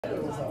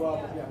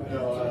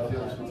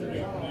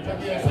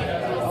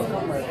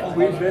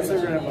We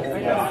basically are going to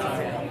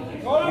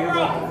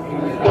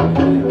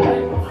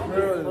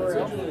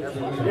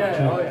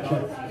yeah, oh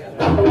yeah.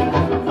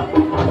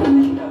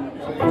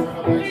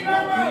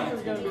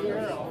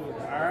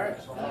 Alright.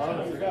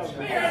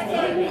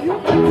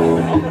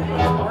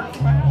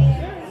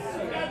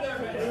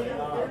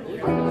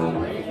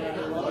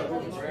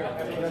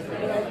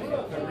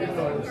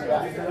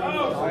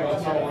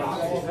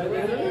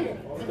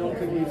 Don't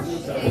think we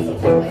see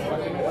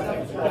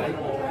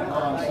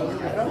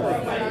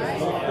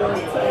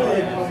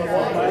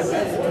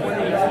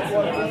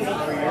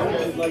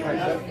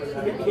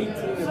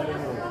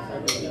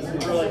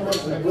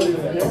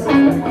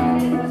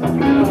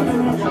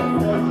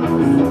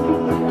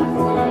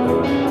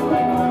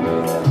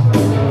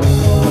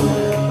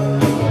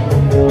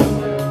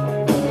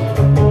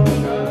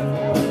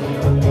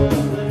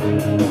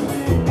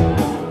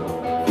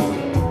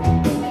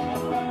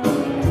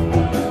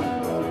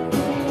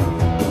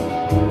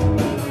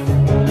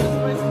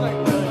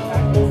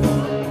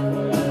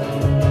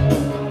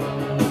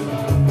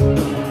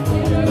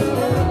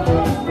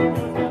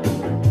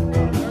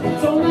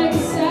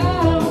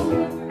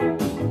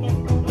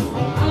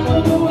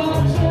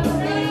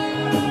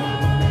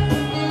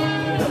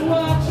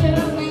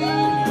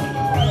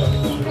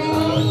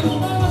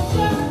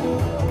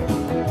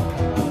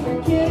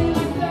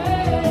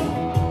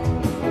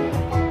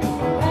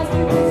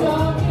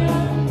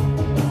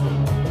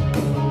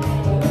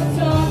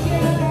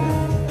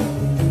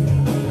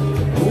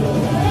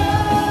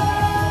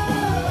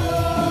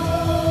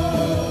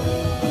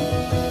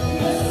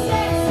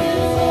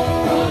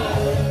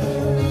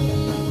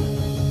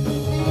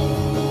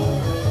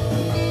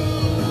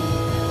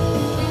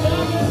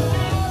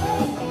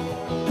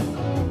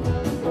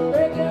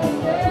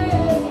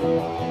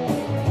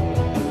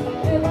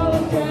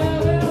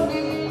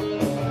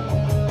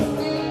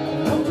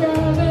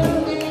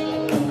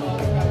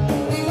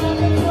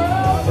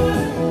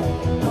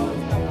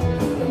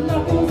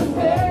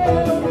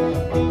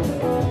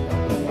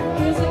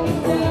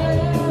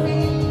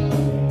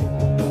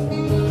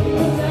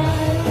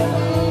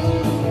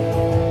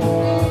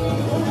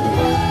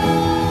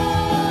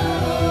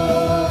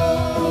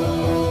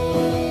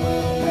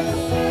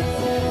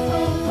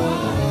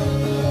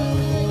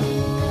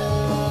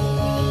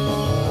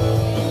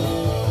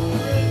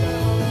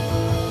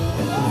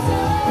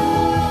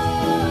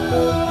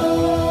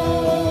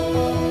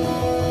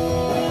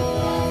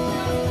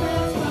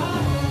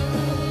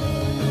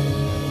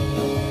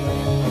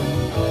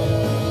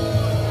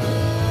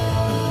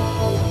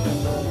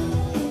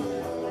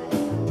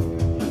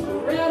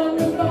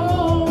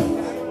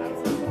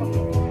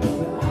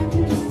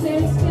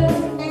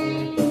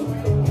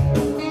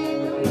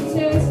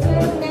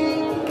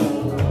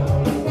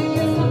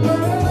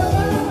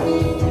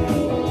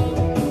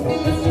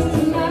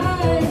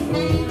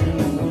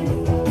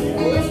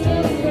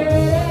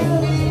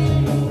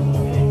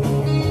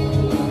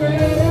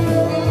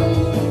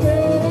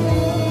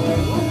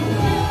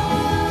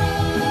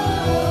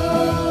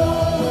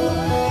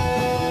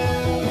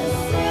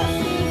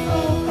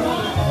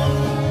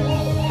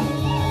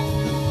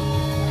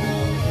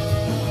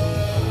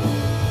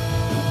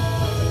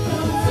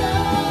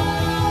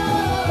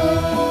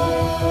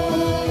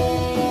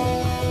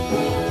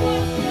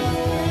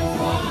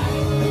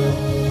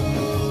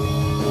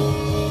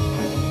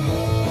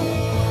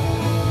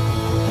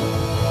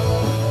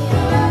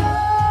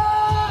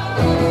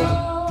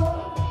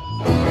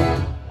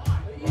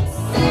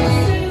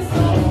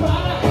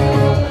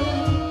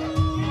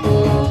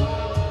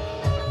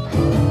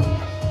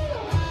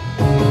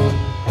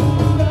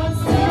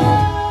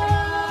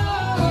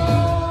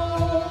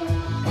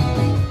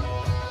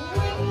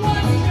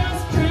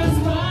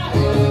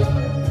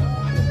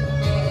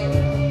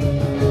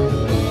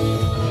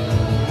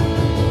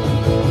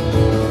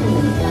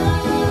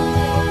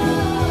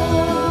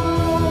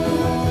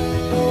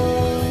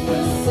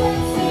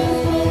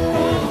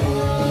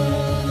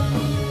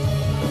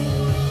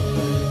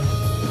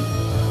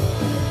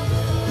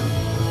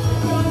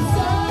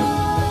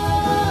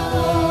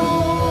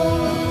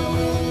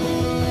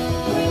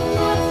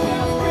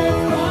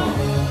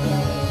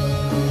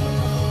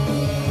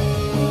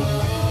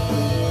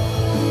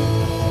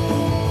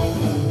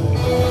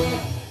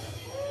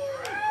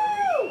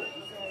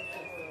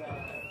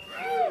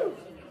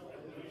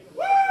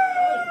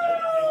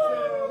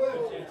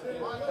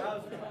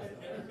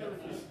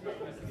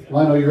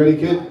Lionel, you ready,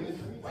 kid?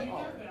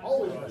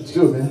 Let's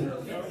do it, man.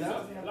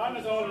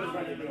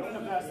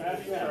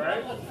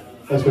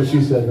 That's what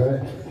she said,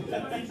 right?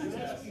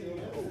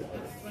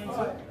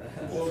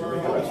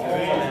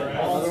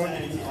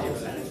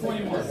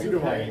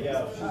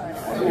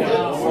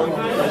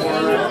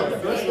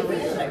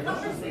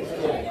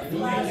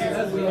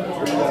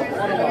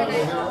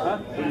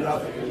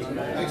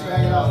 Thanks for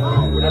hanging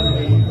out.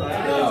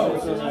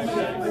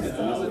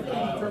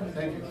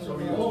 Thank you. So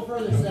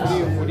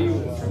what do you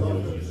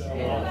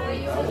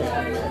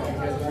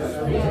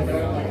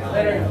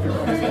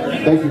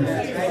Thank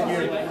you.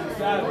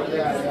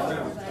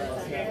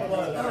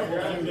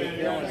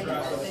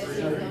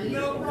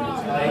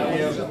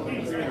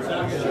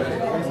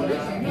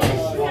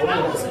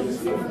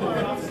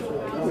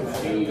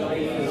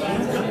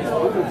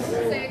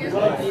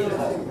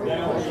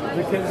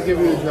 Kids give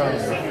you the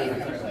drums.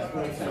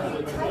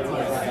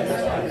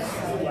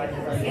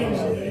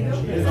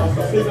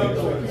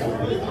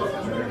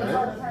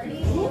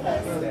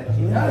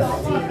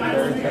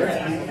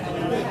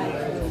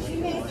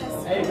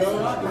 Hey, go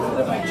on.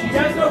 You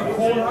guys know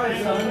Cold Hard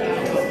Sun?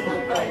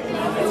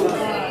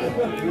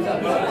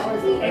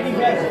 Any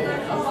better?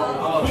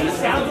 He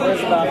sounds like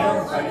him.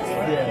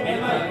 And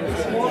like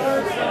Cold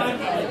Hard Sun.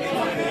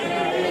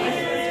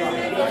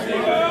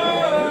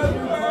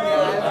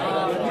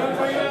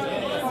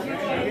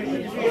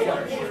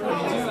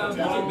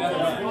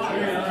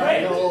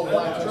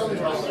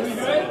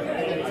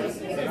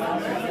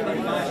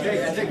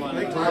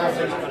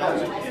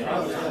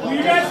 Will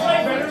you guys play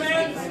Better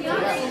Man?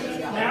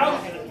 Now?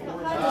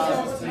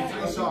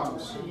 3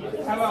 songs.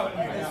 How about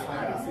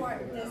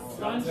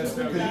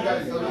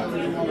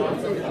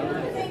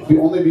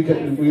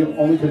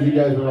Only because you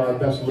guys are our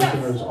best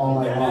listeners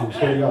all night long.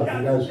 Swear to God,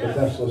 you guys are the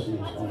best listeners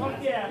all night.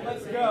 Fuck yeah,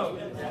 let's go.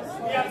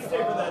 We have to stay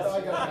with us.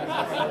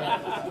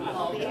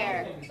 We'll be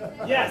here.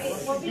 Yes.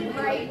 We'll be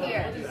right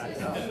here.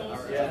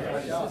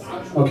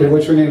 Okay,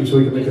 what's your name so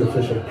we can make it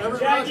official?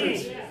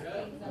 Jackie.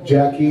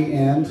 Jackie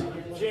and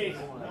Jake.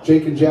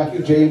 Jake and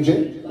Jackie, J and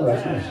J. Oh,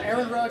 that's nice.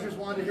 Aaron Rodgers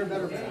wanted to hear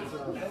Better Man.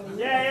 So.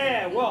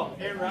 Yeah. Well,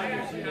 Aaron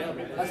Rodgers.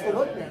 That's the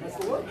look, man. That's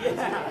the look.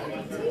 Yeah.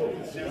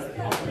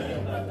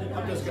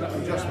 I'm just gonna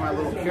adjust my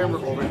little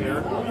camera over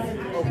here. Oh,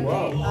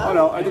 wow. Oh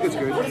no, I think it's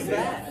good. What is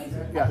that?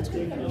 Yeah, it's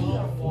good.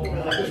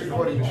 I'm just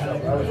recording the show.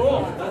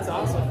 Cool. That's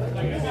awesome.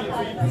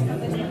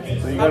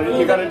 So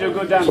you gotta do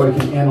good dance. So I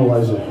can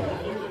analyze it.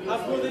 How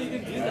cool that you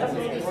can do that.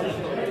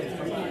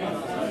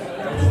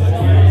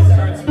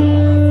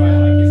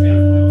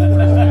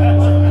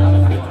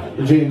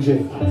 J and J.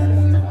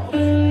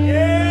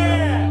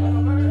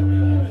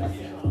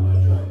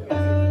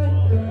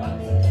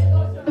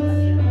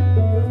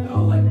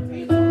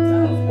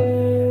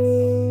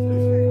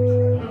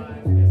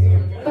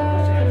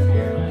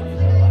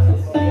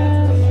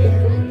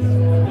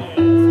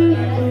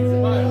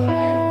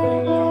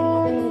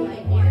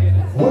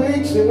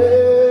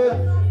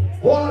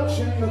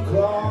 Watching the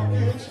clock,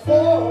 it's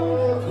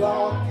 4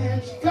 o'clock,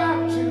 it's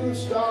got to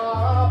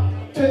stop.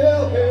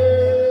 Tell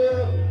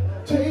her,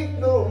 take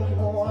no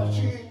more.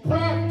 She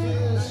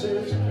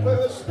practices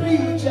her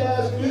speech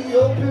as he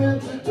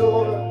opens the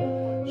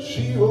door.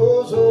 She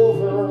rolls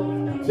over,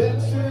 then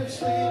to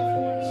sleep,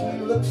 she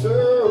looks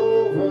her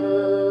over.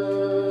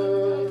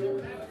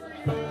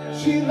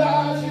 She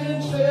lies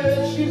and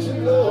says she's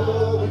in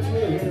love with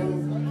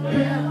him.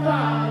 Can't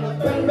find a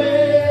better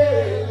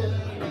man.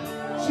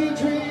 She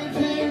dreams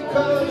it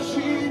 'cause she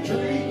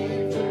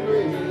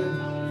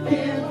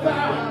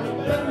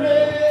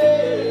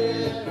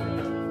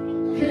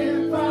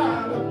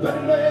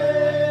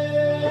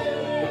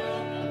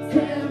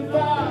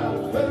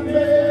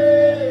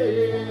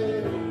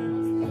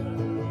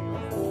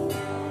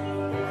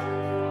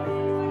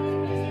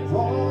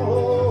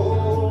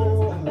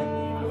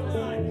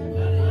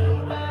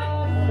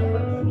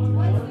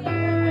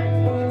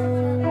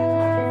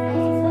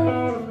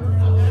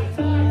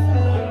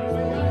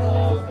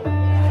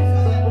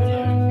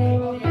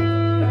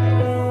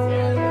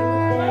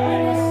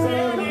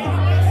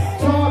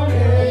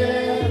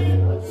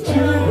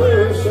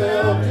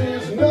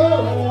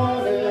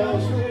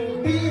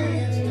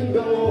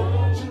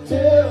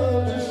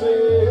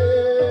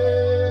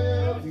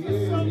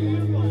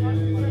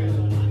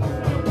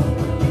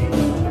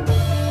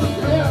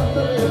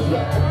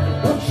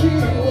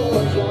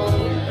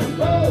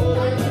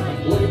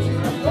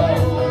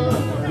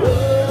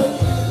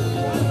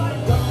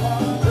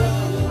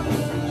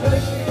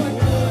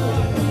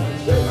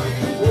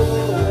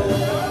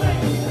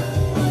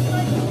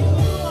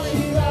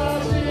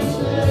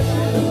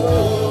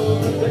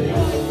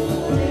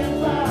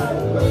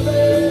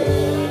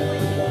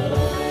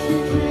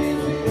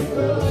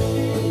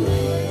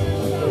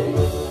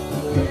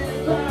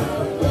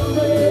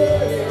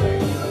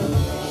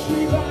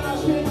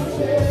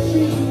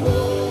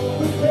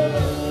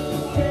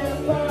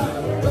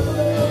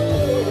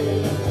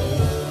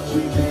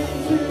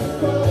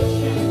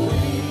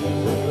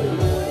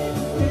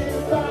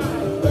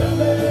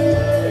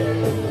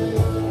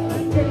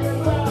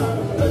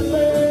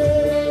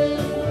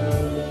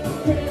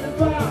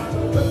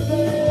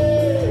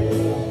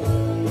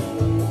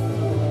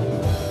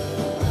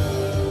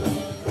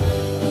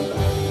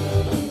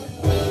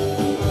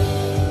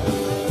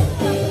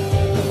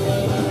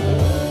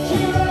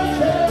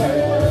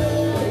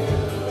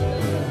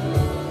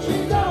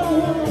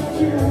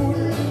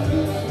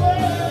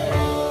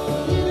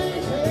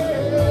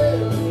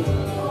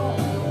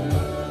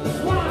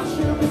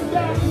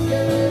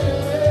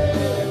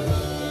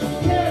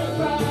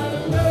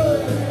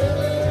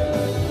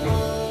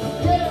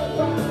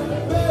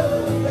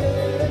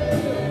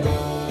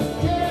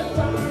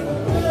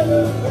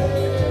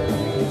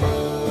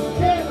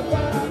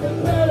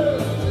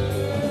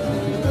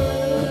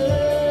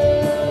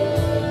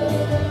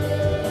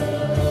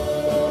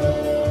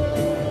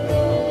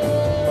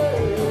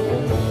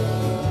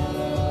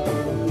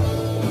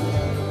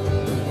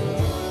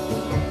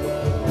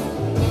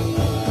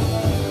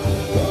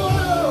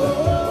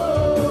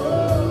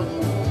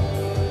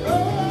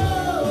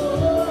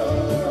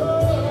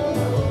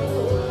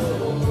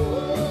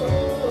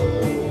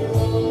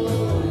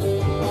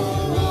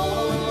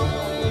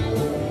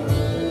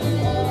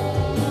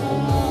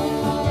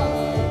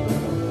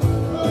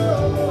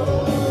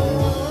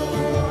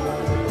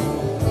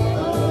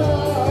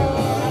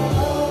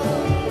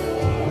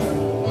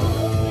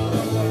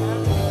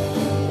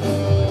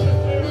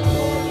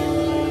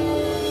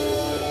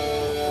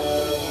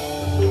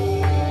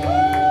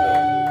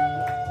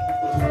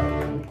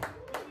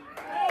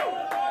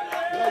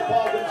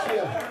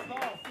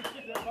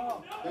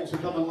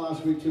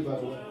last week too, by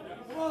the way.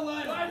 Come on,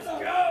 Lionel. Let's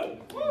go.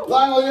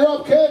 Lionel, you're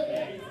up,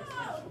 kid.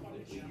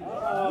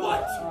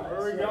 What? Where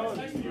are we going?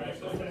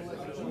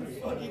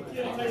 Fucking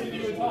kid, I you to do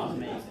with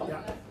Tom. You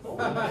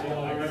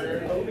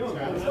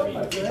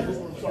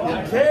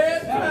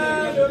can't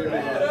find a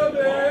better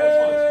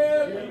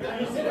man.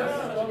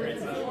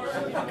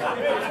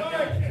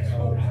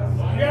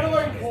 You gotta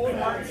learn cold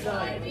hard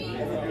side.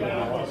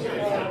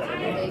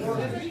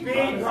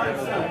 Big hard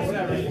side.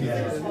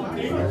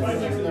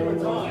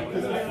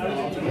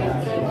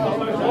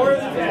 Or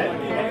the dead.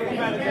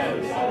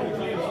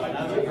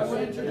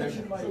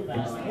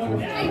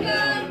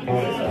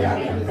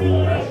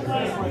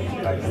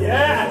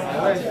 Yes!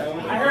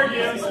 I heard you.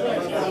 I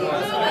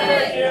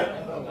heard you.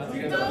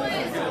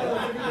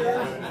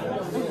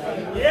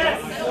 Yes!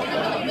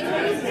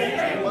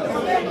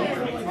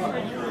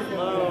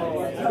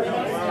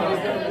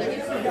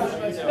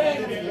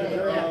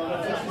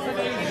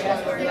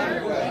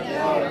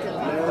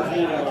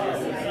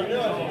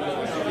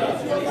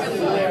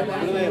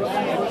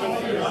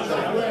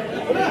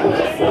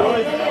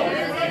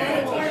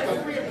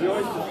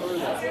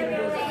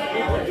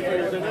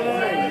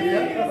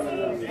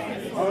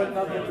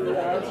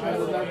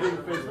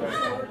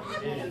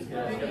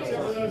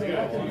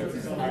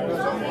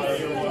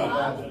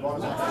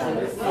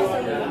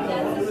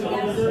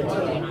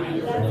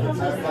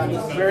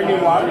 Very new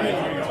water.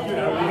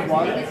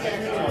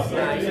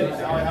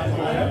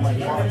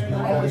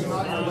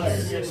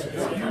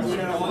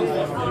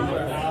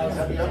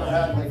 Have you ever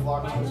had like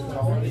locked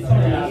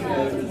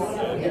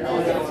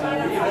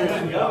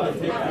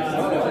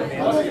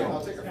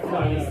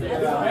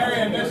Mary,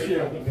 I miss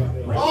you.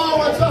 Oh,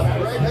 what's up,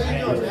 Greg? How you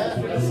doing, man?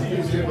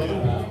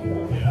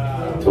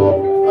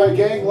 All right,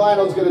 gang.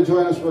 Lionel's going to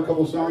join us for a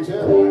couple songs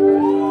here.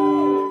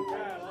 We'll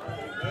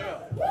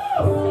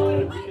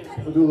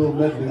do a little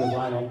medley with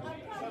Lionel.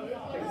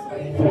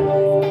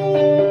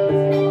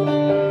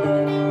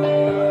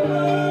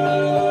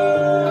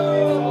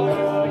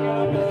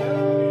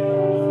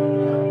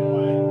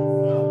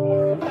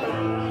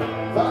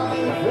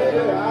 Finally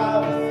figured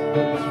out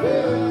that it's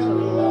been a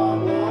long,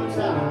 long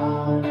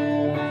time.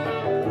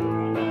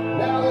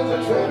 Now there's a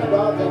trend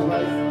about things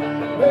like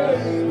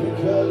married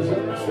because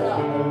of the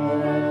trial.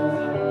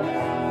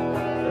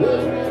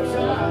 There's been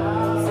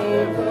time so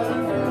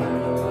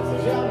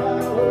confused, got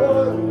my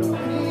heart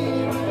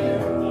beating,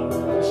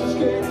 just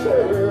can't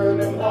turn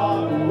and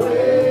walk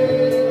away.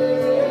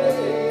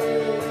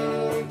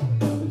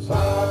 It's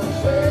hard to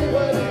say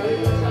what it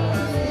is I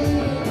see,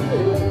 to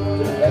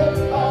let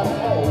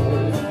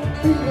always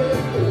be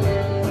with me.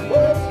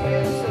 What's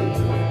missing?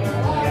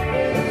 I've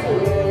been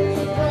told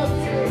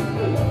nothing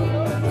new.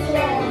 It's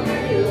all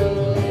you.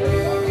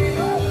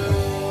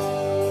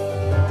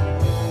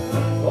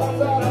 I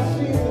thought I'd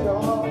seen it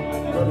all,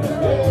 but it's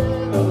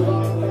been a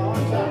long,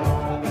 long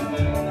time.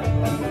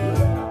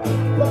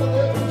 But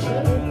there's a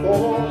trend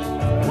for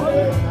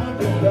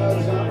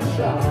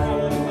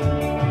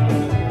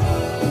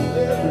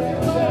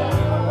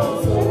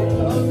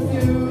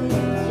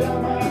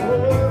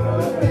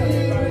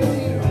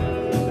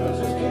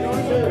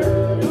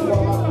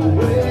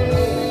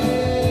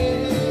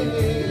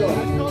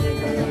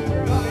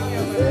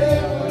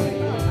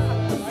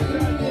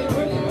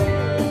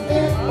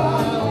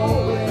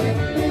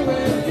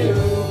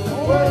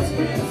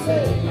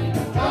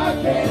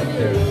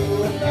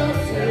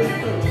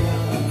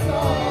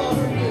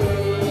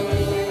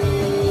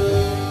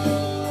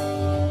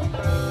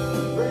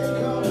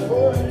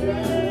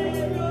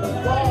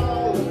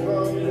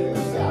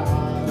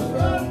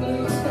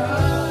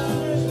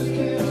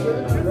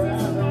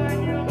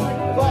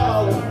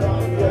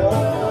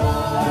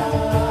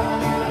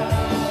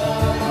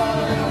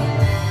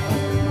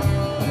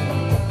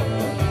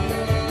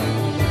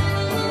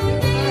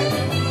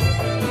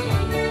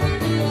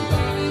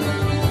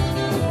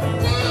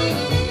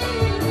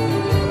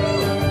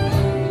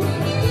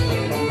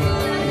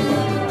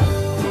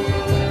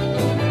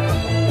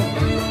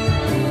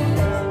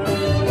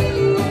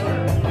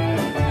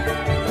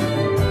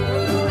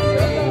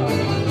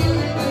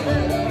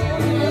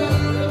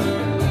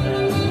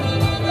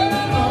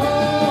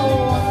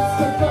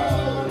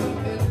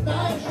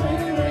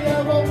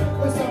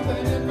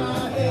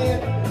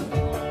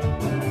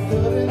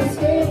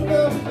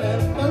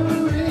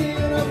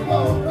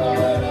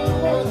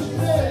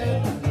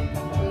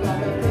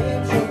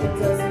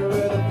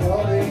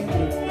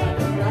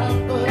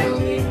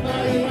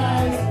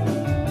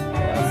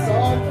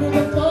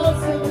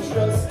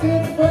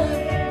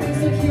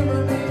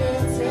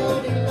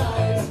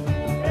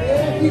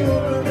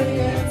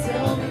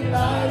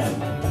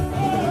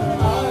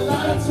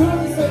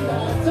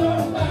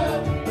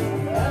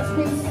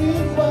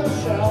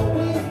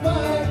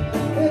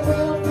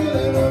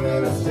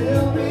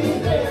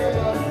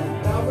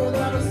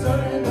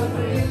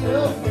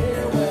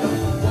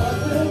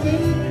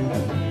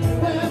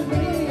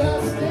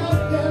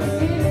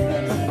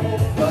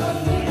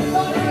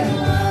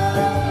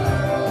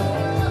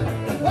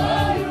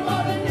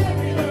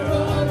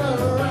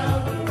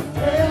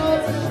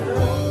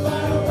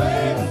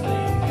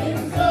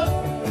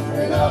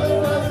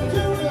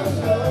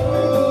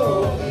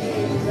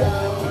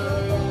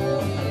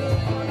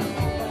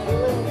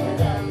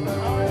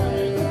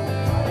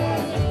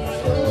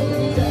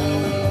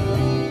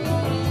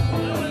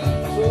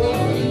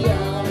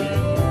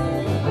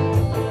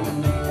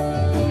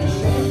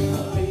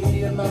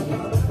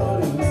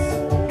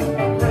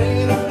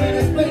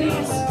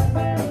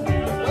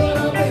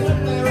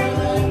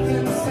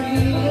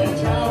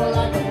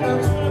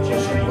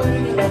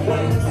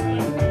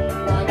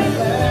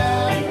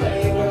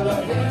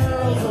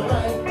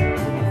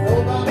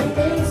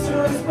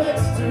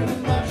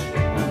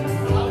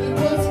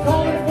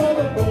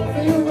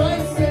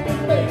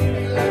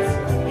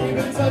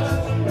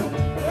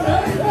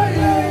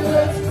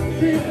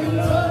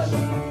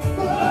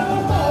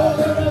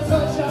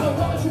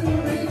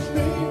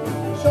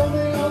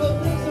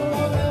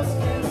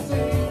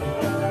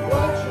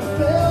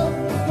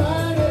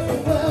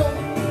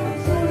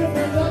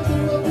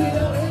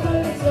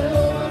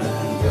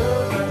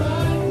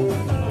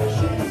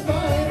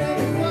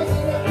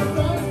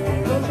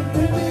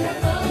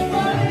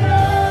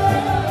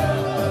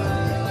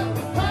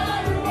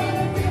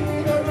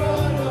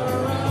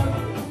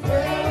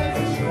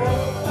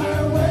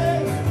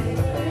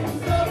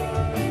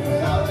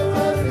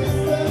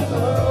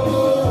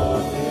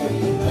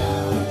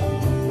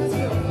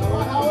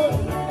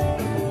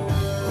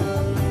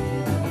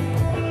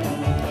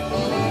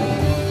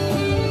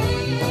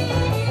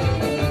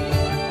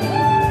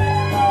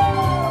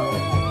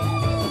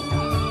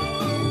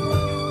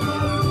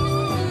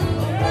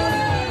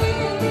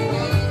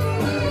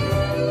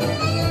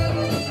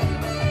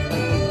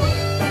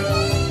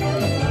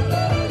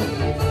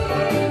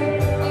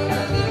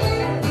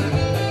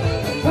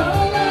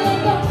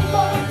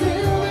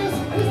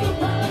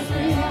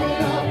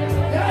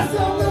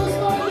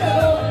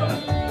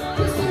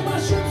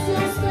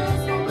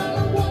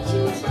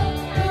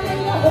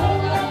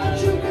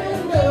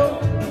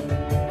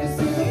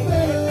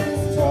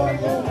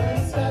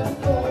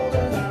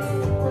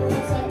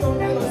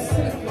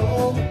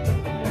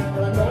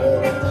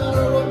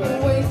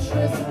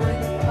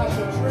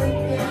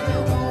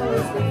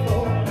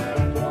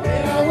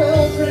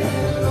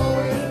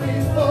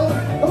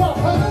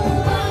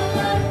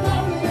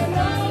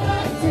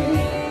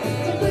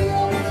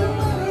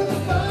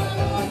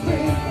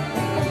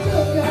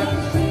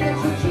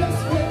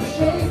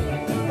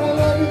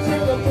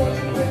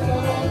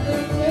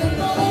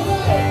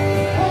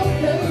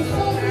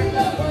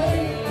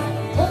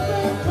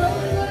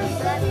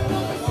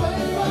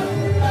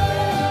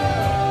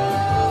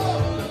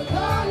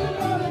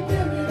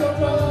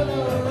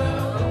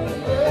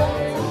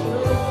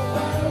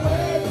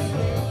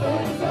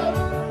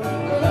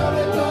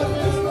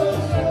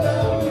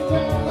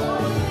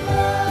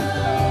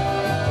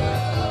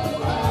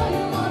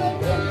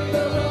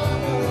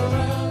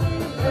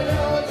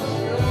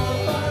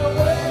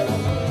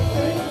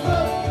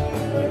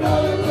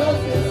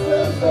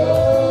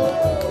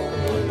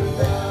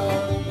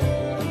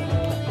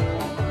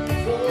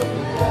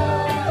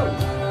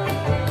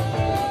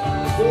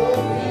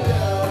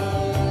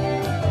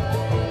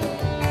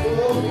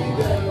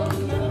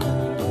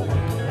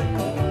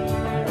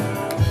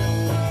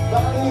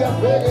I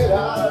figured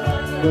out,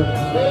 but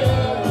it's been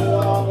a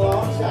long,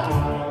 long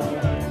time.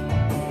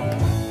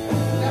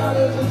 Now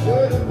there's a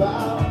shirt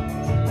about,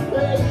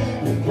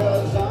 maybe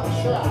because I'm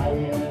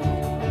trying.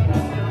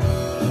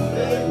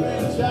 There's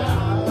been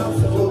times I'm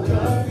so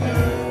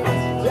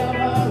confused, down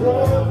my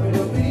road,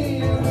 it'll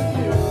be with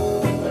you,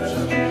 but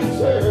you can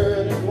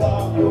turn and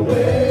walk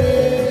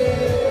away.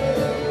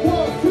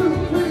 1, 2,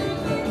 3.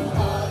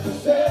 Hard to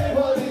say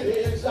what it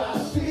is I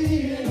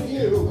see in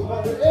you.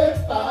 Wonder if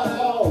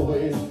I'll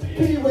always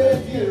be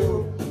with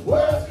you.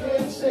 Words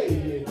can't say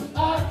it,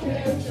 I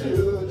can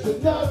too. It's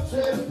enough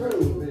to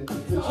prove it.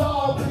 It's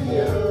all for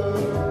you.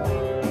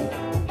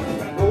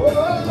 Oh, it's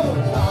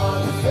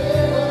hard to say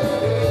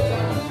what it is.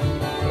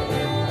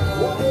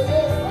 Wonder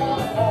if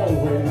I'll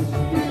always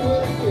be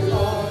with you.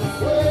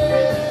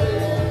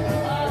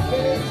 I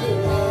can too.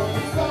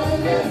 It's all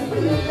for you.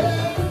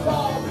 It's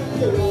all for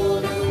you.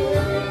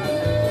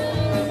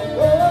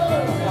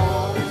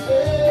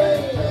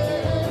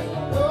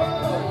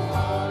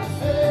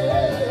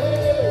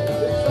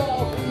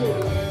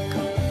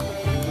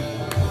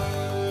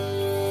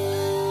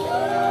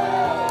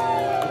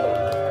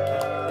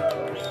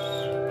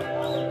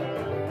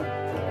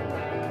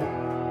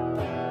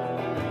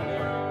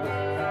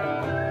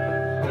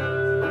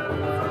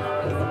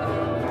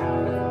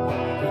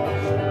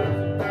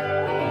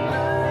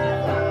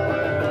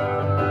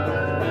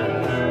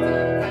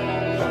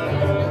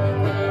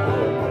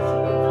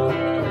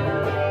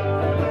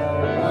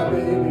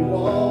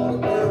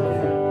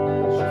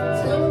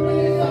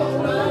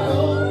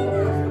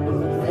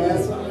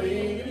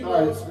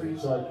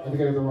 Sorry, I think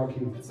I got the wrong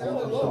key. It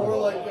sounded a little more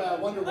like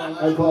Wonder Woman.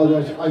 I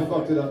apologize. I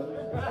fucked it up.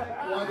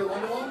 You want to do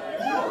Wonder Woman?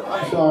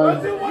 I'm sorry.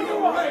 Let's do Wonder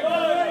Woman.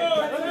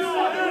 Let's do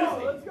Wonder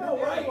Woman. Let's go.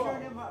 Right.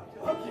 Turn him up.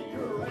 Okay,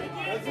 you're right.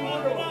 Let's do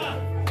Wonder Woman.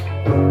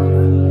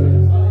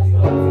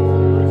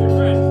 Where's your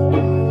friend?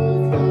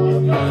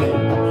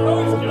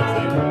 Always good.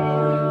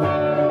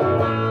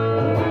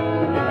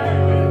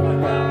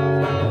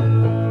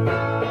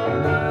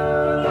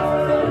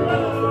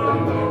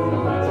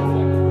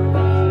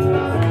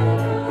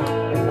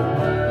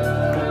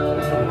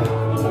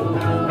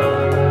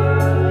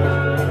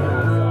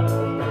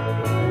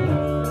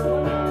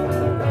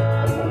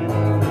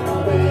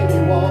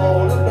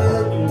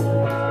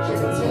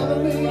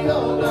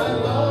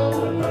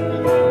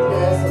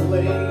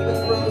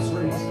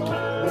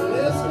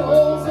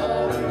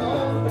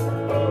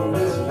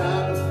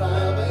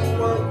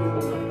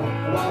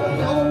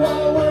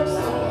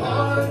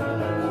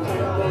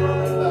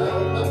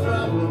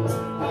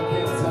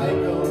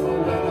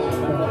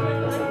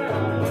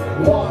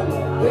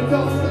 It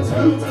goes the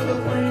 2 to the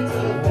 3 to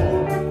the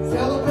 4.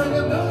 Celebrate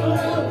another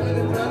round and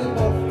it's running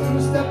more. 2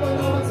 stepping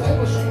on the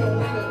table, she don't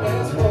need a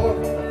dance floor.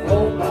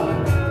 Oh my,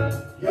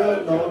 good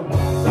Lord.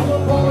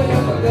 Someone pouring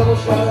up a double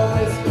shot of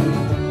whiskey.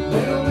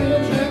 They don't need a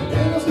drink,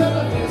 they just got a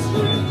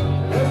history.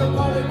 There's a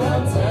party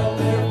downtown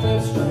near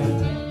 5th Street.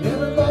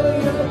 Everybody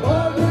in the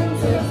bar getting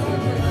tipsy.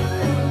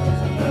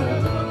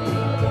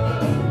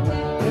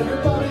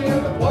 Everybody in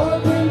the bar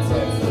getting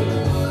tipsy.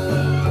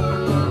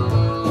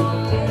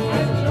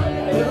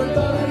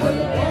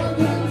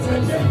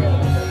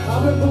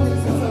 I've been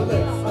moving since I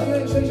left. I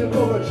ain't changing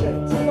over a check.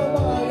 Tell my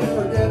mind and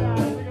forget.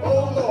 Oh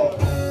Lord,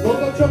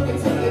 roll up drunk and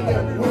take it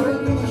again. We're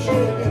gonna do the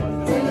shit again.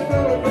 Take the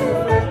girl and bring her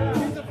friend.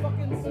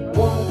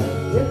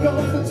 1, here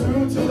comes the 2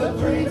 to the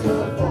 3 to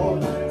the 4.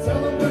 Tell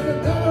them we're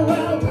gonna turn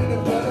around when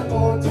it's better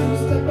for 2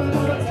 stepping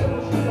on the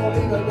table. She don't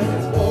need a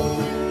dance floor.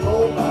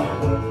 Oh my,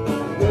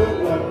 good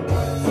Lord.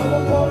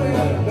 Someone pouring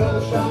up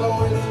another shot of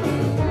whiskey.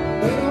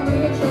 They don't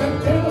need a drink,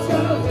 they just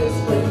got a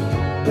history.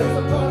 There's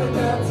a party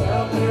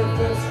downtown near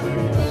 5th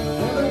Street.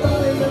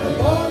 Everybody in the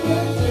bar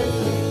getting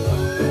tipsy.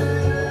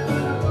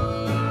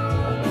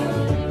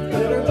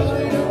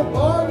 Everybody in the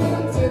bar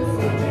getting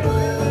tipsy.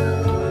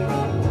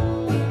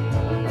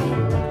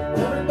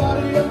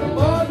 Everybody in the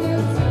bar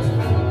getting tipsy.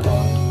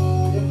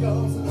 Here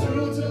comes the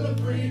 2 to the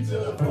 3 to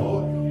the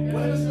 4.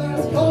 When it's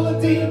last call, the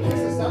D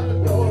kicks us out the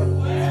door. It's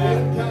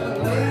getting kind of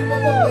late, but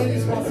the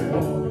ladies want some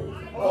more.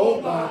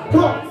 Oh my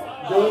God,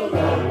 good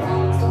Lord.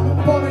 Someone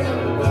pouring up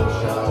a double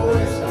shot of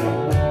whiskey.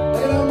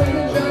 They don't need a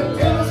Jack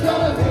Daniels,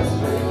 got a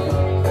history.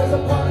 There's a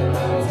party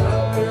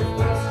downtown near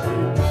 5th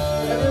Street.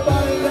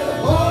 Everybody in the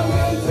bar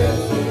getting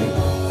tipsy.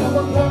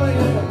 Someone pouring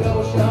up a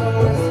double shot of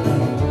whiskey.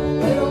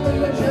 They don't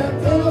need a Jack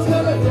Daniels,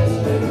 got a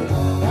history.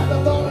 At the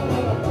bottom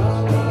of the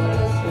bottom of the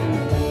whiskey.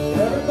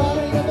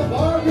 Everybody in the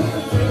bar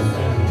getting tipsy.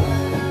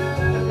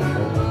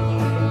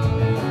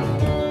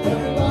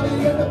 Everybody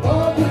in the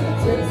bar getting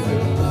tipsy.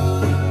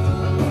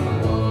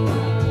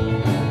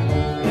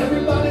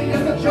 Everybody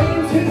in the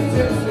James getting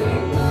tipsy.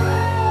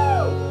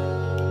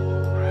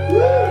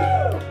 Woo!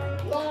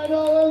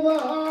 Lionel in the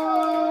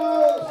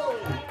house!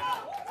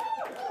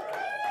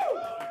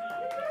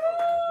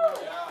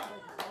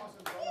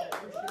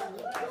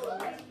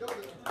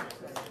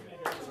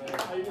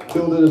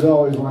 Killed it as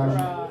always, Lionel.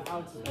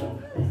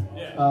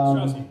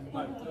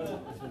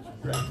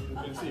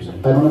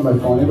 I don't have my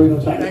phone. Anybody know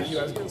time? Thank you. I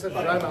was going to set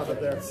the time out up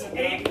there.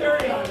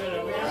 8:30.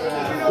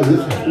 Is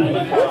this?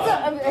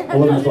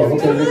 11, 12.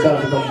 Okay, good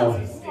time to come now.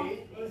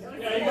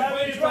 Yeah, you got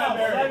 12,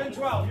 11,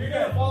 12. You're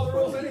going to follow the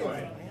rules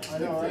anyway. I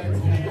know, right?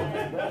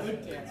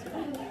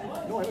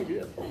 No, I know you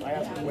did. I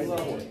asked him way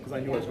before because I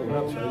knew I was going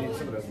up, so I needed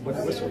some of that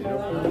whistle, you know?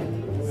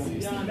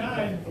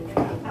 69.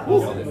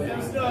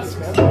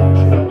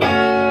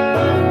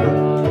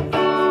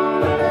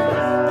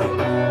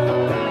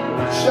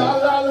 Sha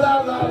la la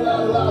la la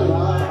la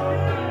la.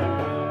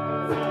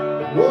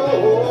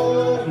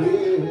 Whoa,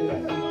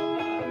 yeah.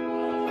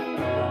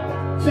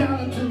 Down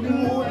into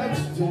New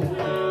Amsterdam,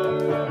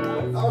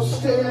 I was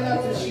staring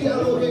at this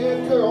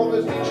yellow-haired girl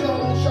as the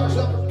John shucks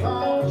up a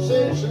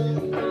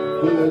conversation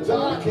with a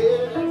dark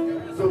hair,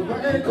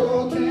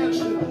 flamenco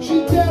dancer.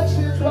 She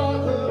dances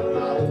rock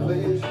around the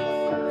place.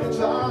 It's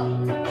hot,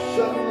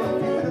 suddenly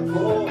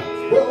beautiful.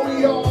 Well, we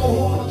all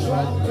want to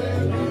try to be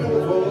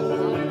beautiful.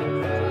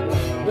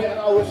 Man, I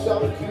wish I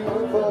was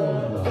beautiful.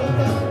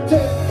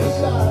 Take the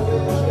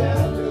silence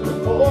down to the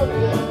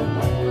morning.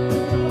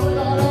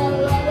 La la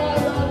la la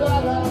la la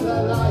la la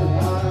la.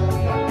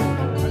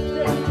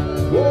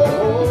 Whoa,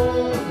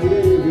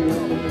 yeah.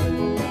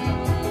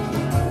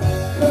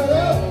 Cut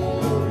up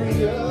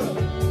Maria.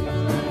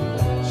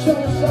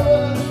 Some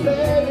sun's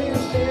playing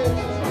stitches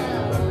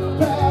now.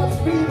 Pass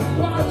me the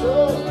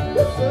bottle.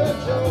 It's a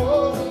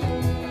joke.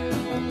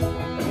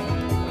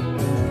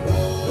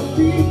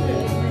 Deep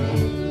in me.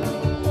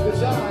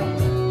 Cause I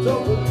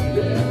don't believe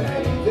in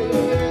anything.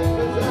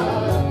 Cause I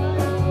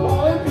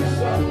wanna be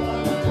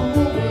someone who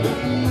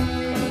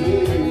believes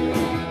it.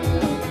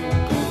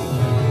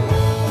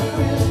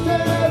 Mr.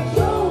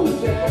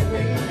 Jones and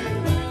me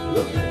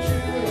look into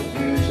the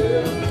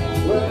future.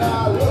 When I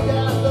look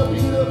at the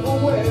beautiful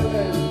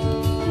women,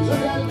 she's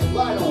looking at the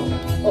light on.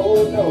 Oh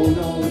no,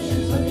 no,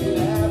 she's looking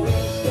at me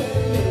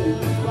standing in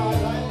the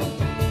spotlight.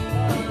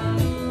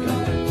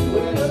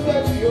 When the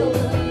radio,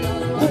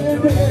 when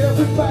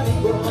everybody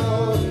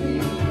goes me,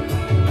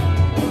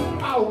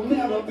 I'll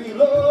never be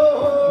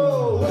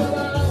low. Well,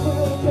 I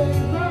will pay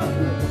my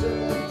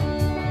princess,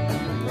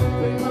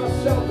 pay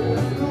myself in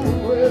blue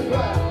with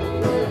black.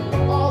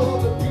 All of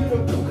the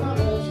beautiful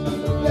colors,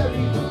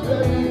 very,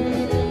 very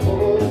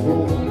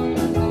beautiful.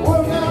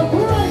 Well, now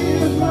gray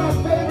is my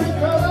favorite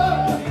color.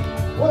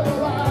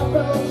 Well, I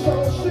felt so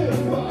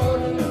simple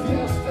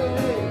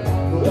yesterday.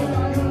 When I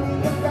knew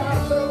the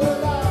castle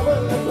and I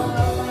was by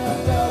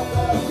myself,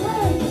 that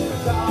gray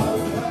is out of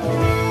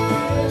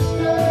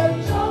Mr.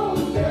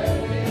 Jones and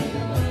me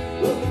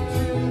look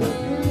into the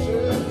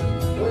future.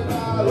 When I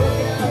look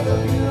at the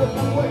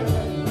beautiful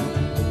women,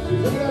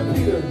 she's looking at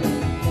Peter.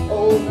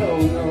 Oh no,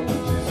 no,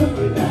 she's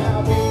looking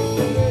at me.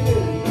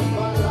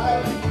 My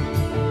life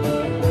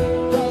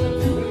running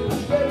through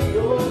this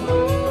radio.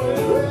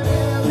 When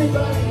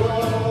everybody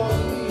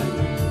loves me,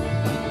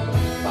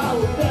 I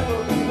will never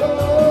be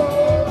low.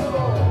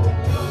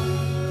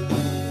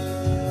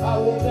 I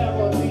will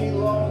never be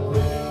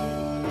lonely.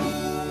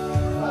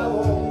 I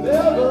will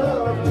never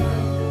be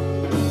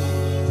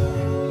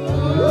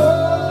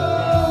lonely.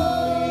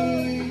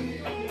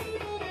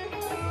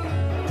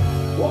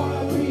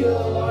 Wanna be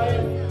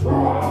alive.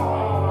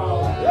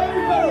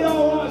 Everybody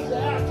all wants to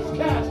act as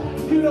cats.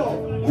 You know,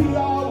 we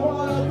all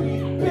wanna be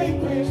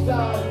big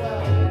stars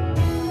now.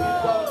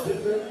 Got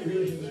different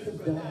reasons to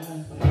die.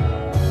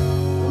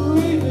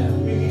 Believe in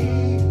me,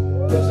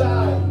 cause I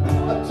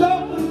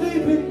don't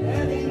believe in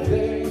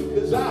anything.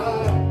 Cause I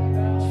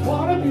just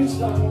wanna be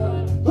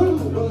someone who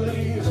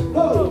believes, who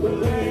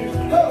believes,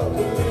 who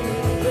believes.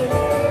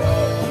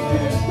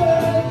 Mr.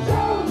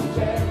 Jones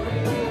and me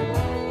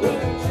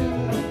look into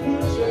the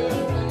future.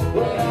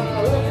 When I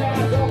look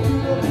at the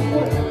beautiful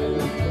women,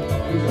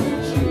 it's a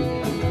cheap.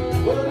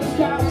 Well, it's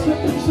got to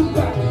be some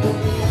back for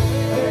me.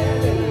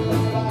 And in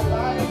my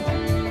life,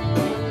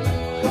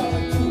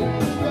 coming to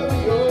this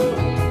radio,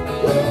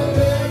 when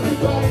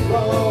everybody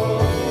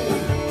loves me,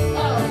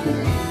 I'll be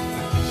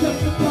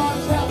just about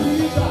as happy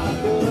as I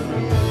could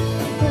be.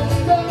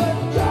 Mr.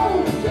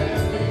 Jones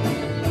and me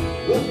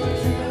look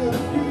into the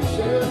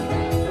future.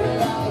 When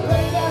I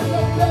look at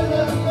the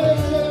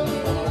television,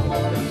 I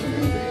want it to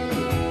be.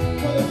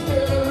 Cause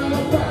they're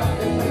around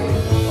me.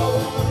 I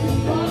wanna be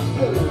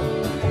popular,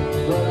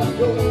 but I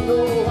don't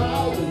know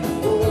how and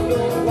don't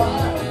know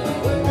why.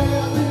 When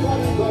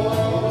everybody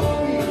loves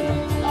me,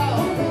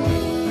 I'll be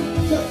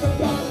just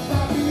about as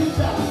happy as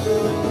I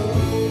could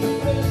be.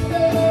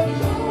 Mr.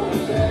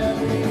 Jones and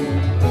me,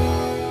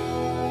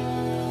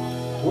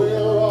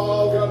 we're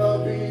all gonna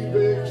be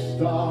big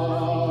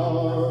stars.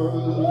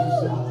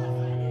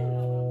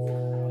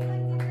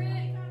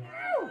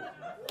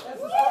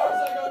 That's as far as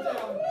I go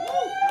down.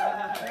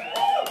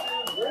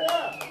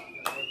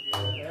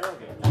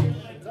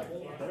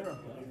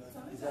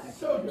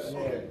 So good.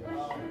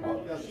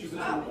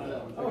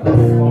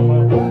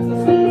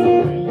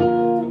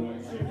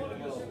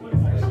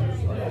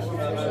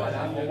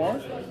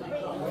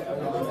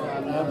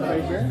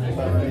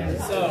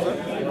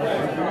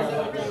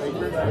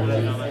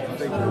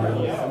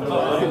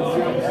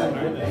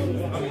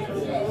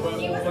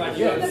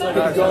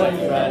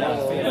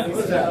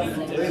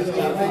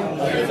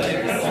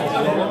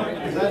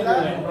 Is that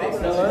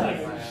that?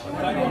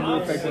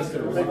 perfect. Just to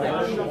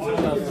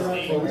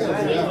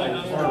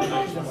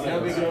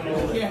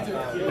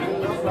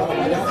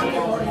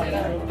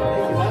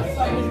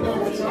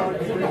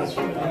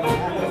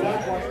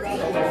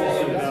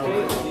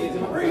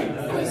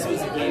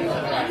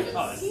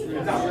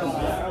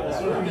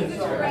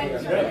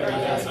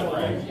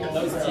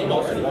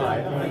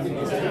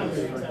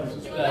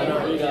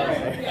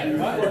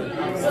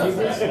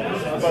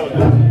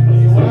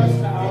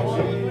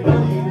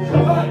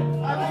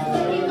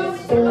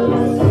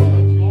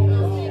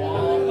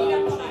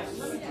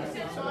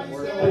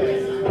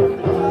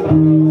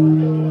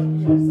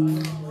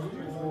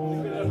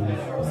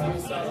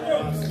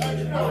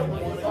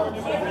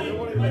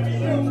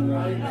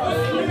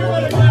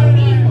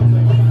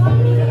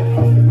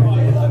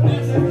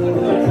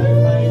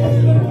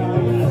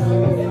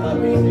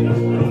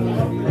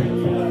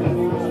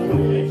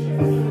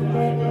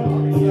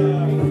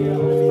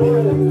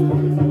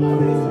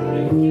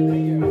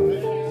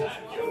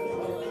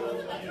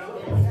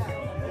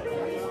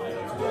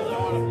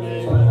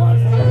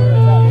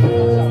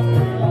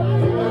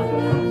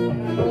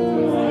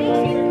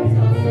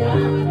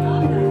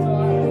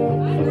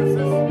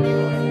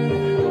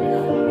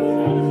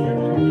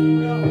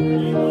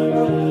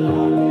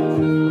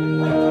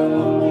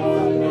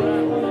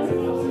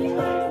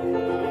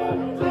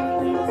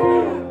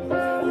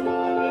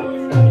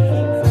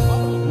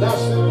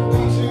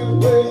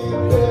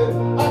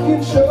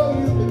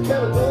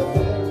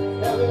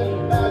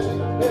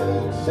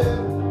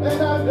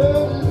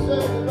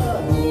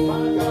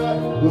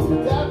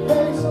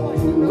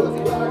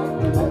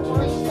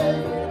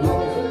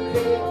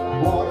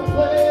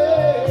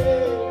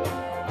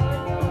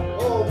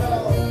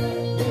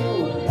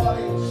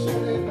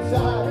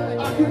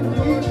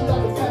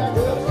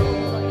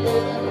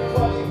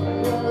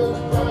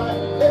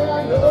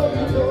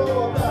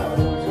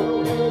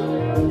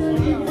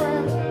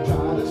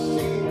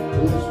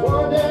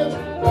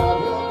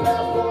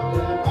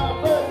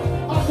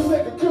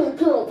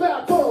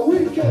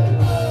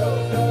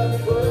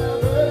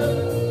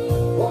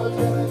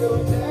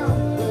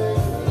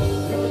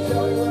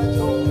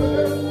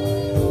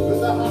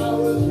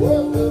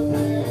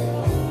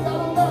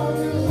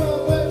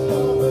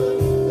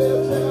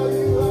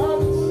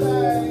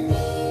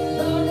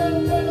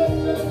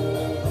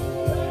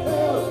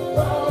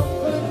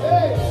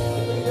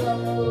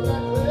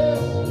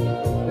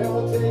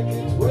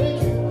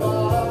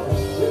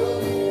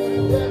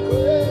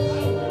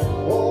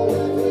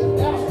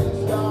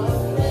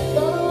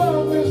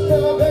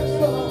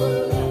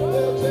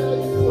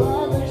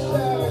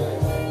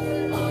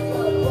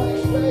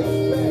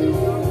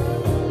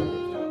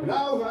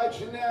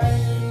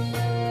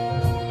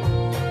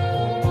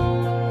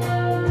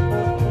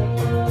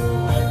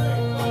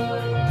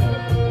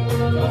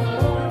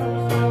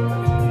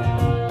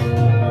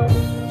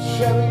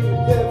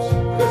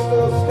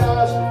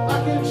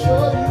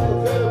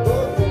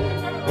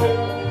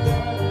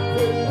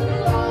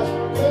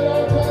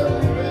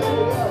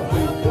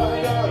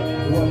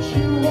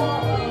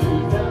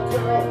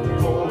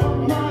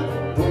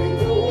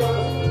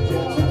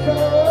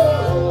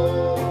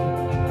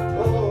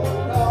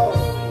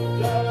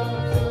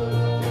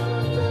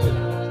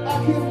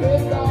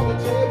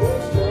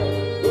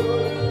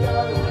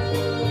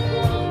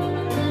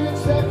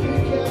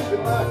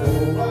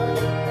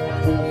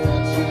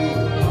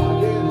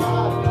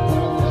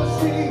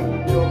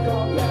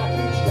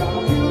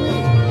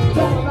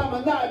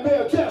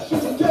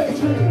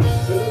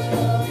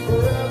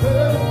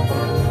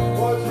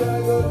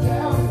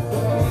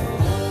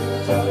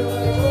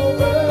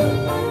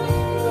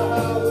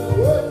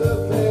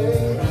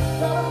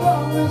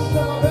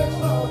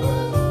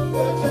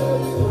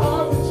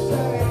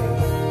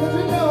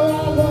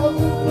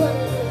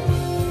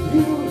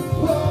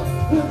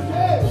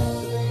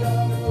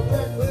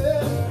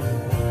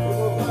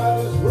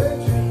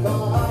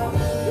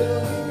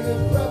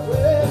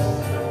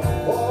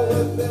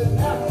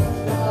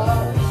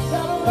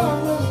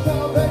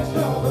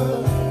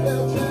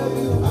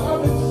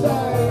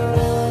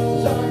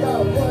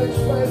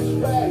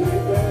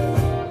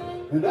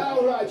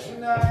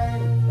No!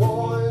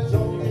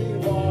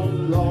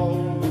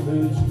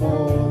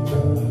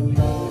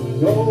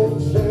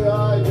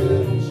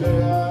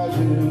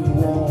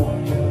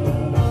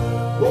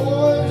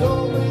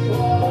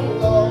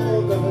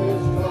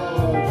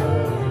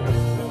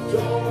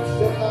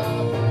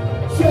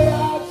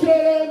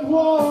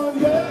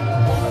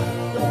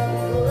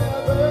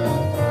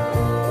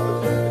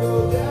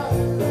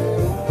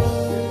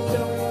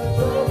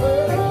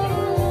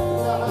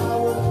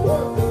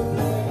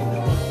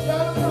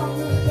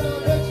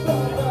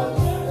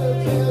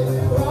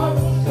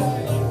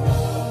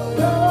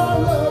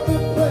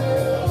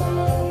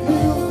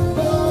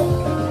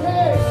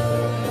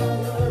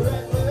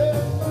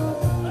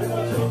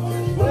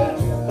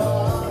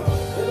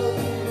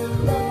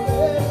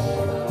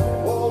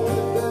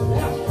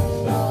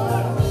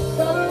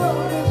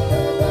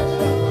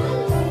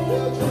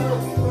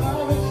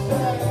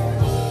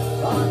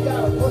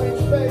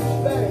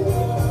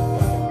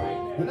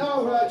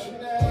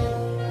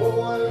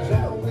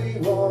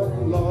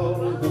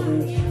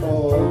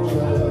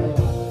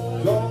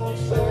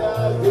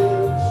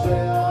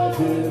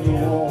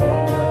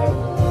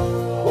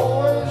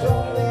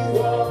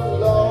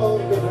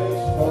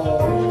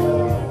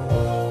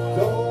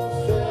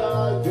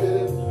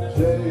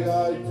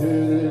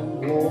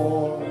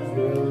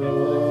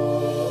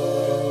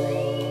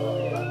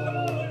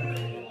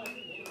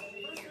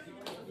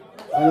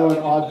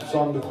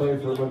 fun to play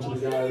for a bunch of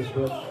the guys,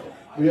 but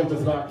we have to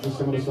practice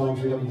some of the songs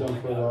we haven't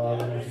done for a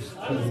while. And just,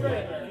 How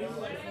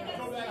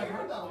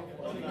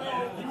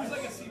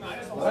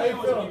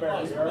you feeling,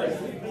 Barry? You all right?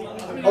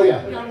 oh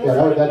yeah,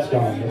 that's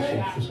gone.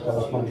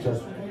 That's my turn.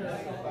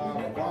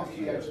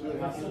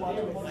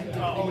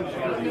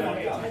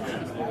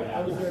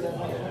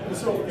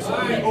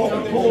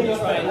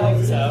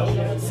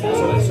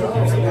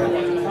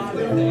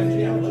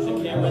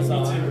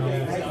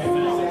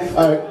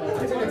 All right.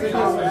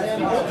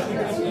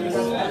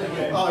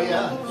 Oh,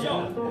 yeah.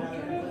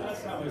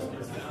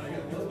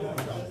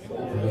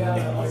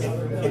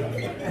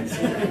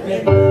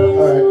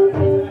 All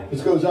right.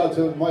 This goes out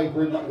to Mike.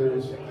 There it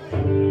is.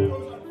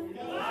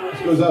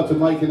 This goes out to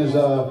Mike and his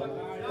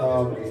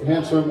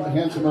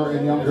handsomer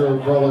and younger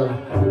brother.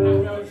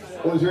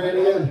 What was your name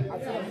again?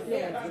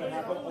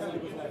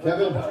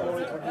 Kevin?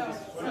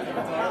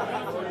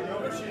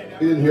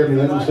 He didn't hear me.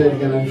 Let me say it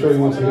again. I'm sure he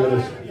wants to hear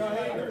this.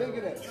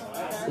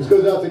 This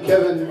goes out to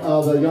Kevin,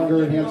 the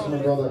younger and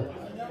handsomer brother.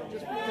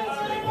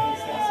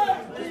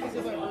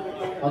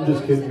 I'm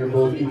just kidding. You're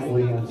both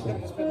equally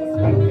handsome.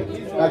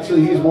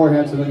 Actually, he's more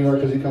handsome than you are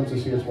because he comes to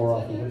see us more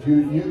often. If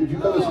you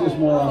come to see us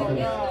more often,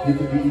 you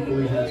can be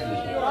equally handsome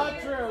as well. Not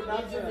true,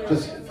 not true.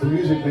 Just the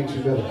music makes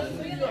you better.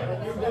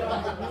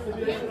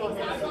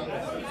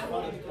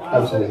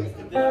 Absolutely.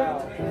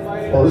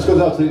 Well, this goes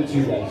out to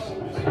you guys.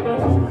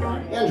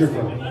 And your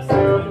friend.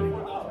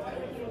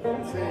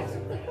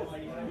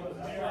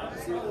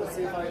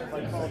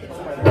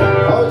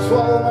 I would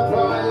swallow my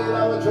pride,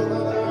 I would choke on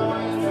the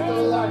wine,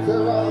 the lack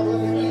thereof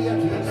would leave me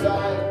empty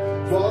inside.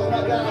 Swallow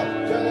my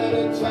doubt, turn it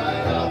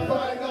inside, I'll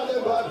find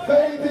nothing but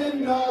faith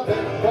in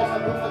nothing.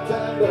 Born from a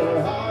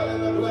tender heart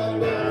in a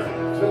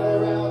blender, spin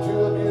around to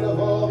a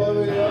beautiful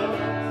pavilion,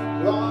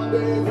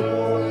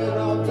 rendezvous and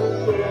on to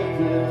the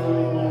view.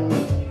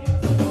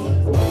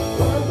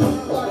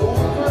 Like a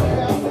winter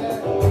captain,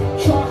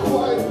 chalk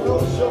white and no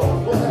so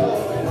well,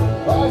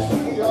 I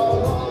see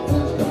all of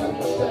this kind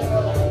of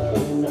style.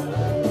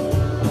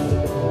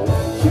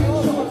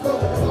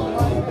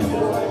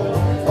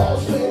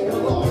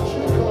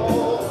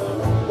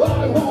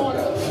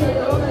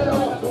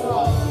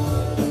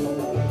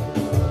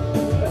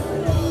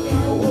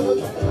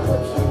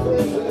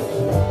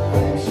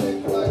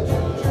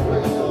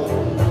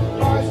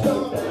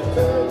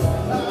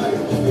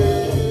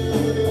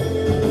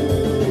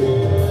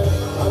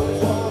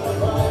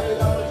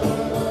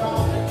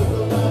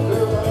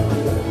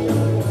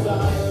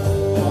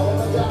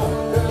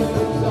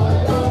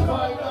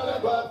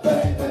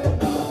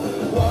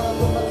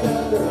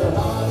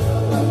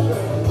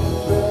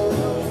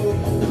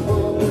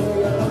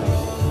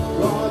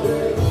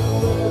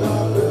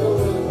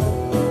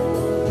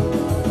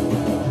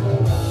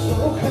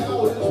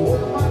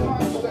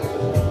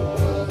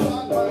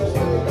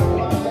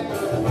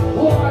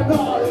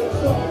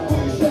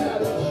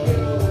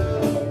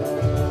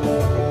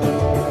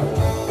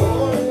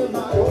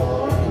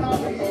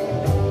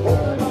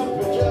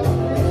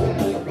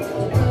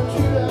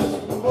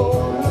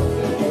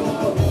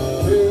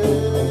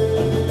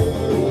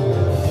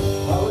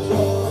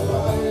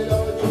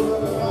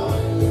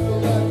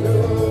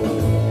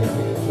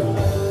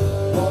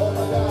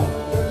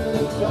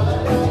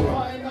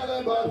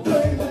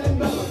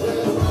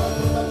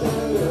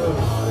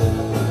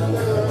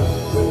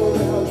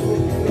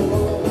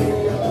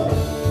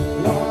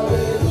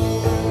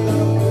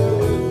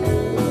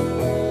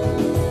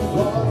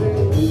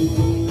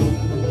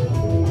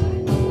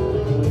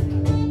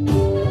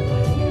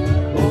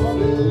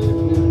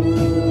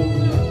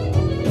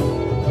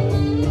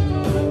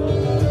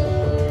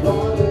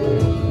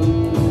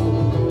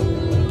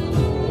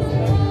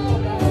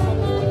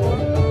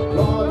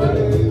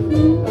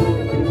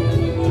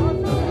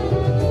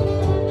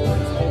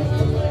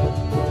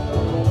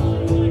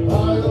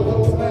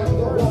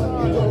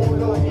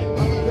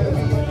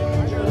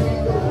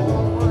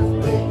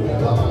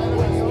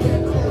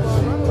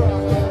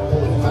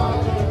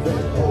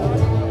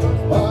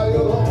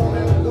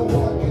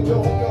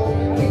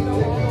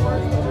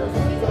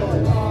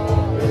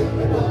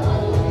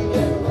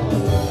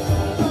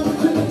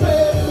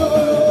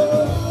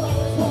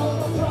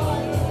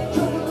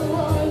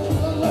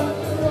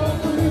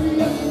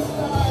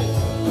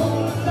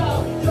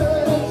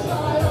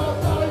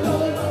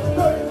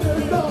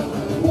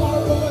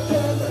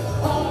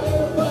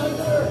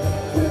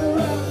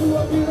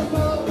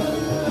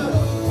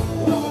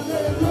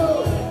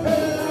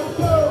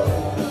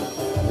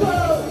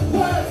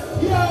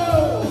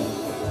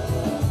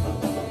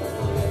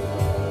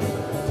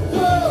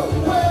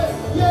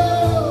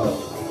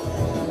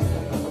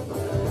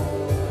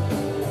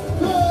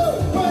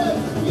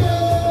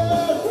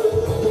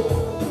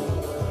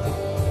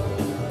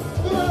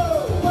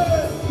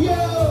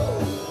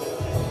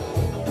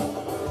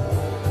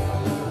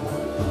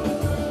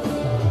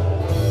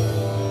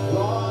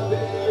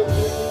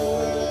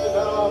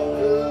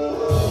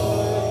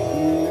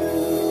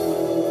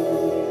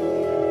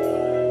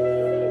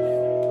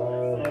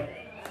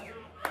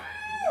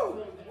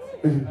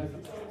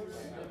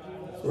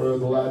 For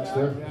the lads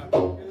there.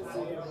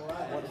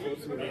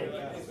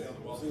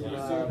 Take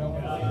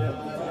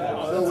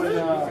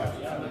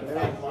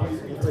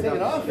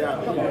it off? Yeah.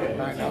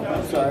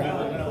 I'm sorry.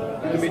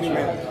 Good to meet you,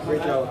 man.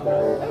 Great job.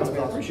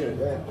 Appreciate it.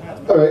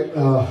 All right,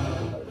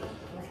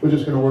 we're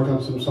just going to work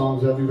on some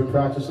songs that we've been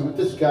practicing with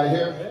this guy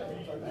here.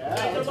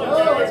 Yeah, let's go,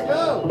 let's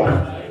go.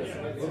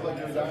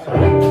 Let's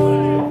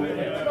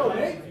go,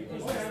 Nate.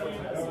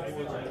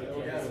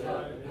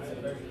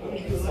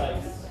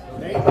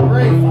 Nate,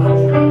 great.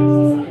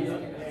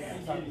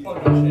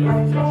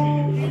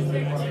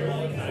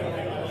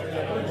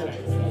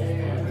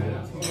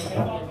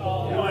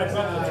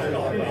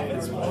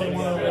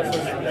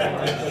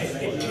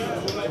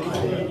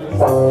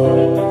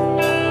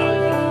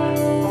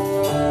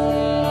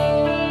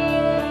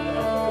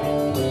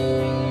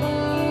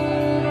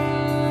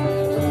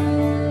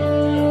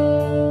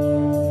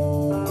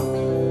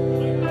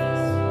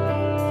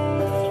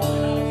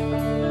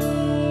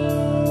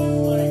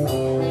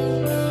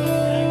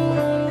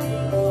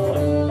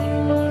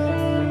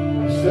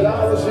 Said I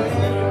was in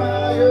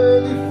my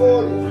early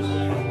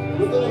 40s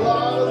with a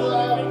lot of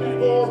life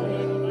before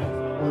me.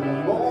 When the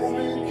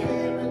moment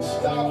came and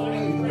stopped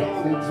me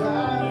on the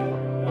time,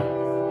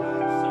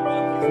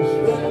 I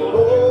spent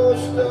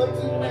most of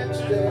the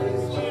next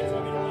days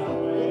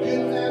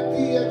looking at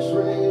the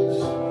x-rays,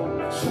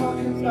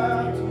 talking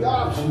about the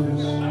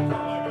options,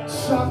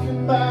 talking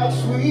about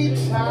sweet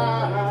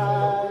time.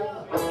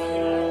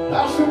 I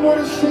said, what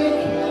is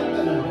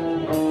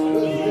sinking?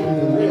 Let's get to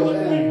the real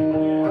end.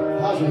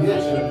 How's it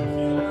hit you?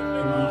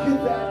 Get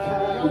that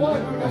kind of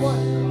one.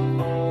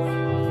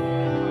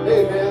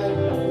 Hey man,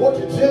 what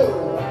you do?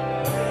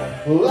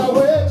 Well, I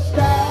went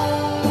skydiving,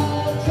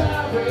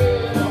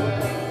 I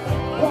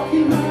went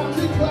Rocky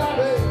Mountain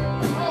climbing,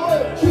 I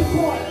went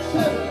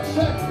 2.7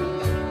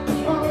 seconds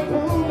on a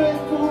booming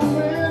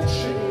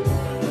machine,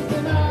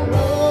 and I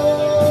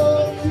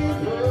love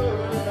deeper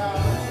and I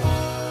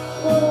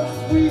love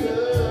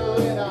sweeter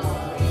and I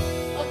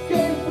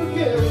can't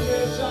forgive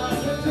this I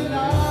can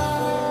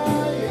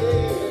deny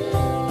it.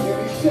 And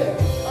he said,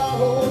 I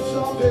hope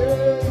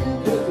someday you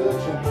get the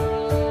chance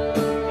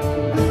to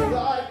live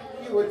like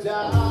you were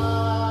dying.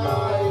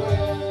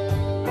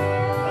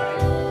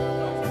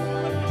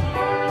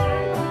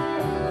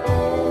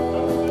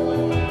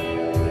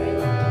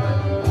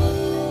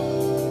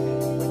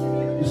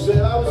 He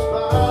said I was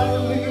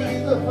finally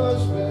the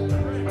husband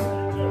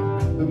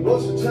that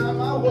most of the time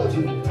I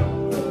wasn't,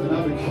 and I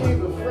became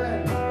a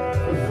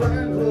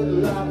friend would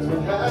like to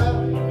have.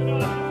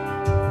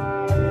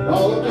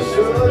 All of a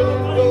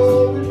sudden,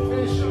 going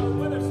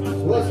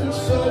fishing wasn't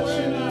such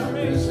an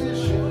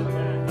imposition,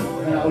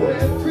 and I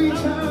went 3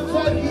 times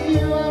that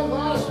year. I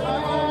lost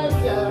my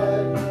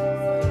dad,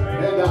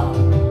 and I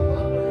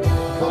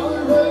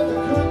finally read the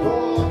good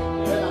book,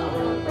 and I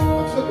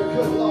took a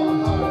good long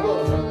hard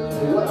look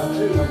at what I'd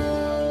do if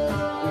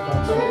I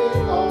did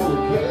it all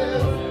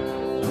again.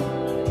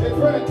 Hey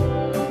Frank,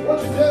 what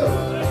you do?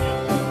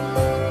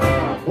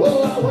 Well,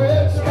 I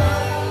went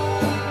skydiving,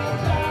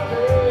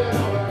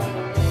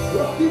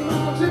 Rocky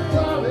Mountain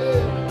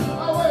climbing, I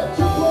went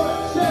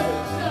 2.7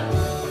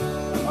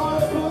 seconds on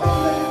a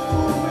booming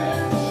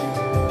machine,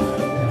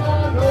 and I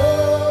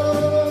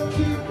know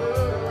deeper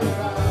and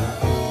I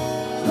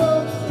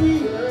love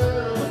sweeter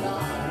and I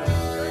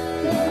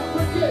can't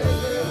forget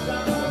this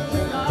I'm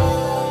tonight.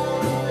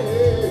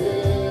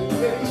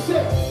 And he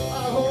said, I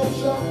hope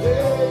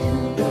someday you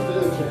get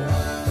the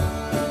chance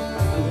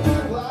to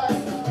live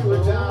like you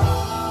were dying.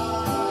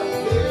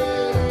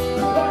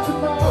 Like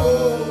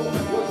tomorrow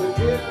was a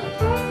gift.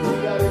 We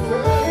got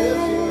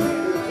eternity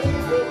to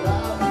think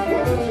about.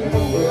 What would you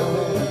do with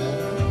it?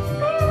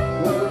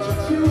 What would you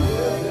do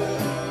with it?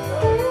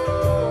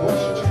 What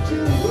should you do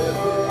with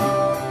it?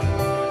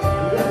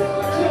 Ready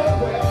to take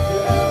with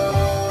it.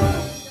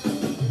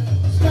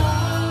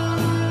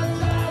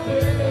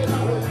 Skydiving, I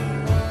went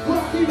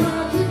Rocky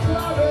Mountain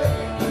climbing,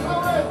 I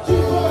went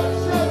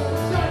 2.7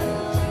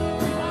 seconds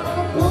on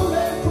a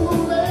booming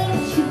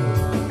machine.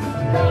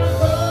 I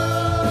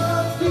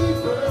love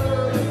deeper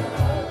and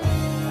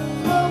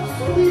I love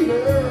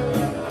sweeter.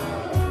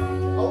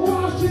 I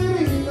watched it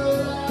in the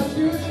eyes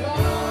you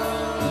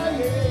try.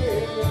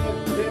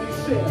 Then he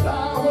said, I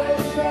hope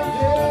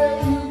someday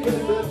you get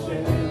the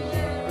chance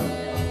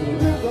to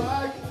live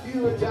like you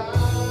were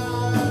dying.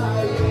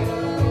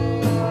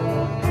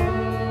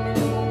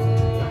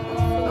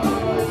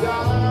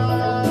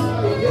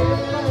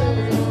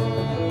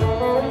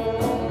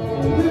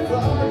 Live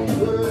like you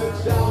were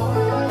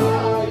dying.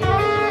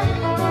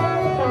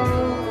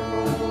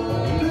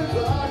 Live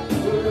like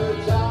you were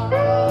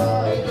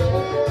dying.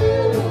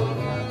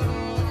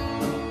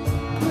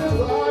 Live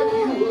like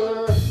you were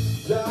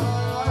dying.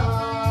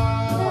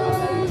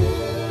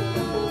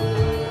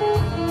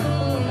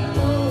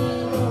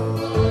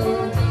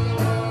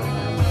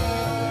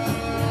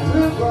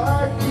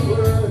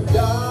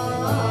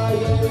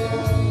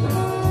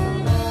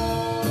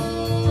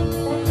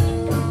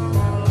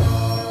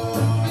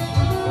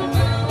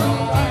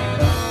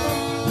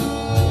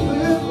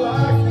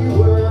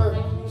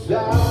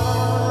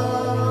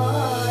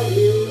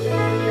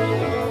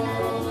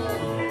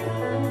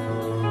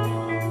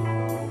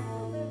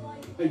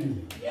 Thank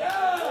you.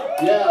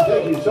 Yeah,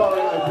 thank you.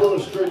 Sorry, I blew a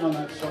string on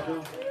that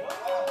sucker.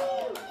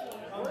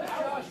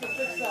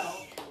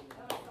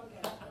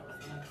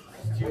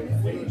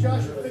 We need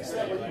Josh to fix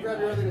that when you grab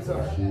your other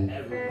guitar.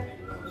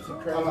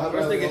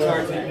 Where's the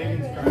guitar too?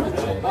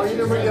 Oh, you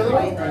didn't bring the other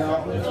one?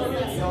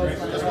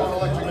 Just one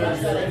electric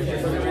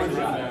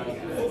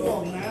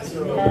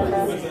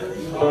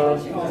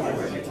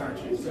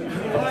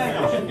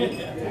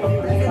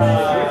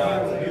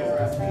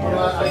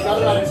I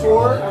got it on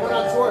tour. I went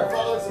on tour. I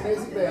followed this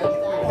amazing band.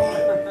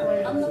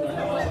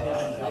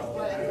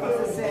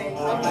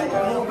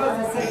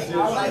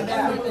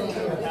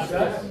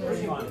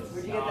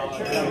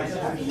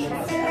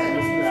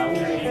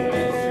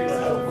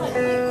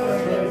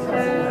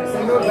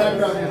 No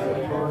background music.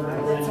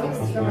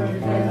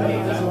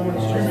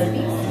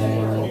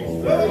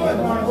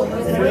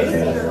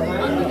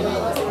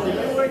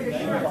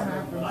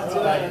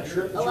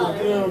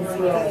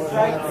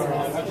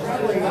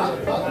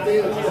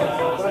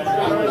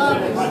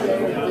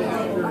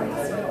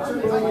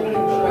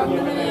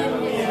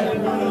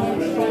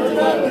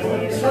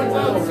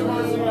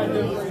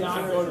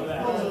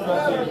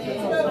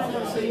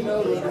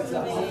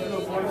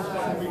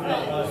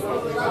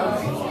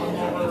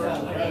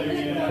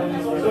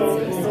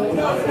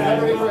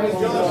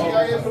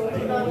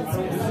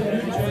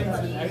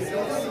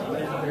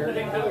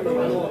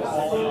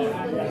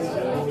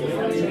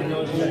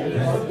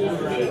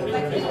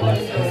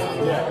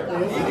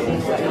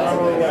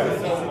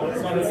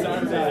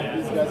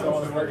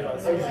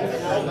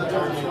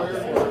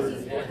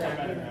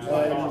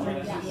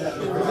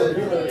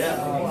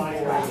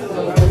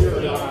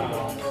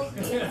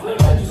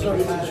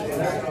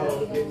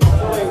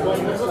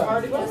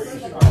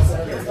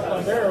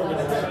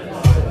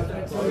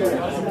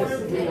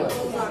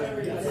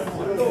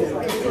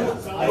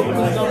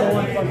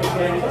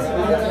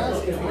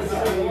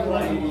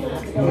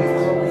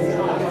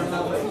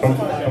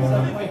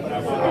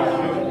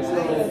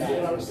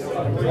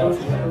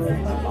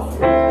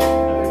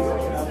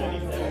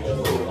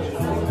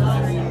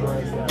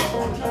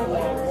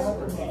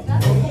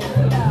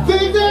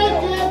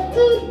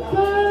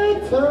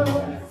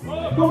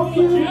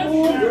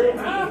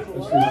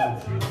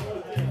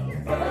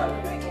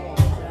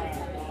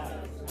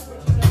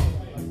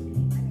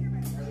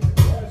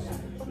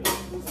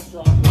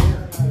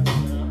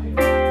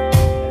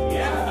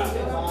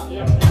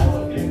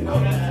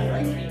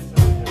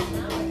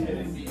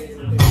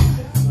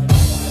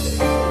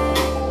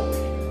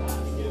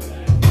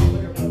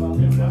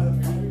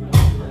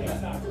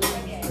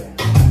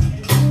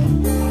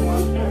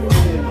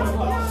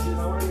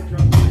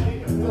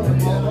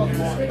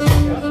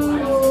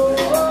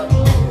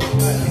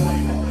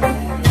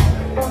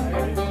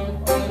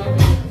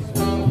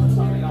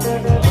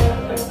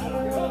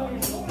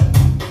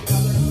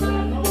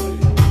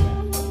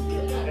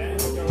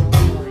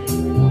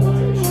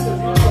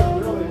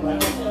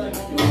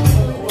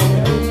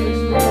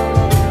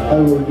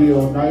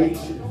 Night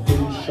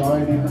in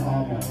shining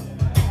armor,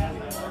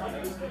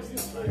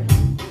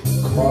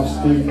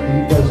 crossing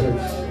the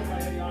deserts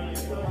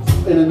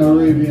in an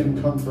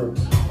Arabian comfort.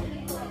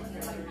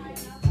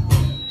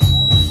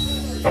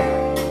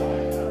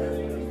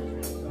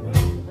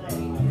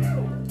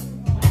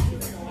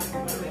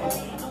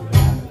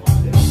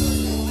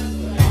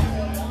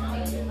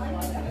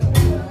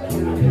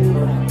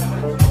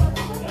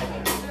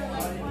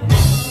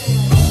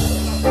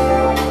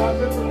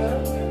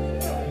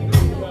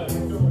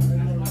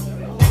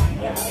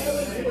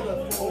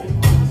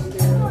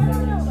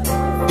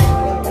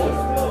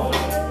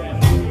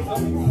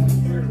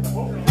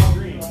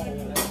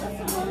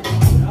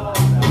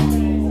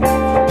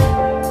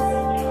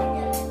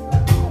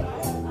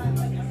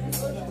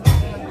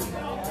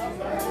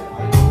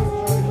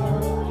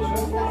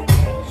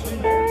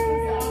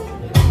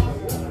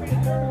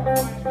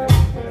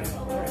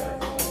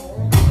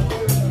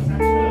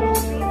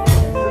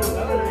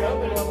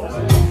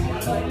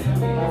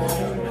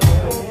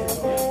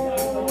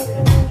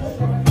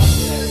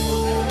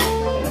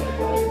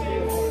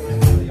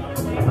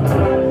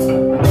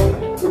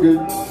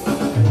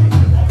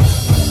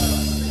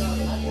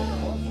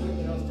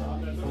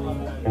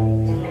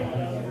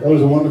 That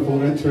was a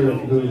wonderful intro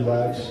for the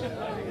lads.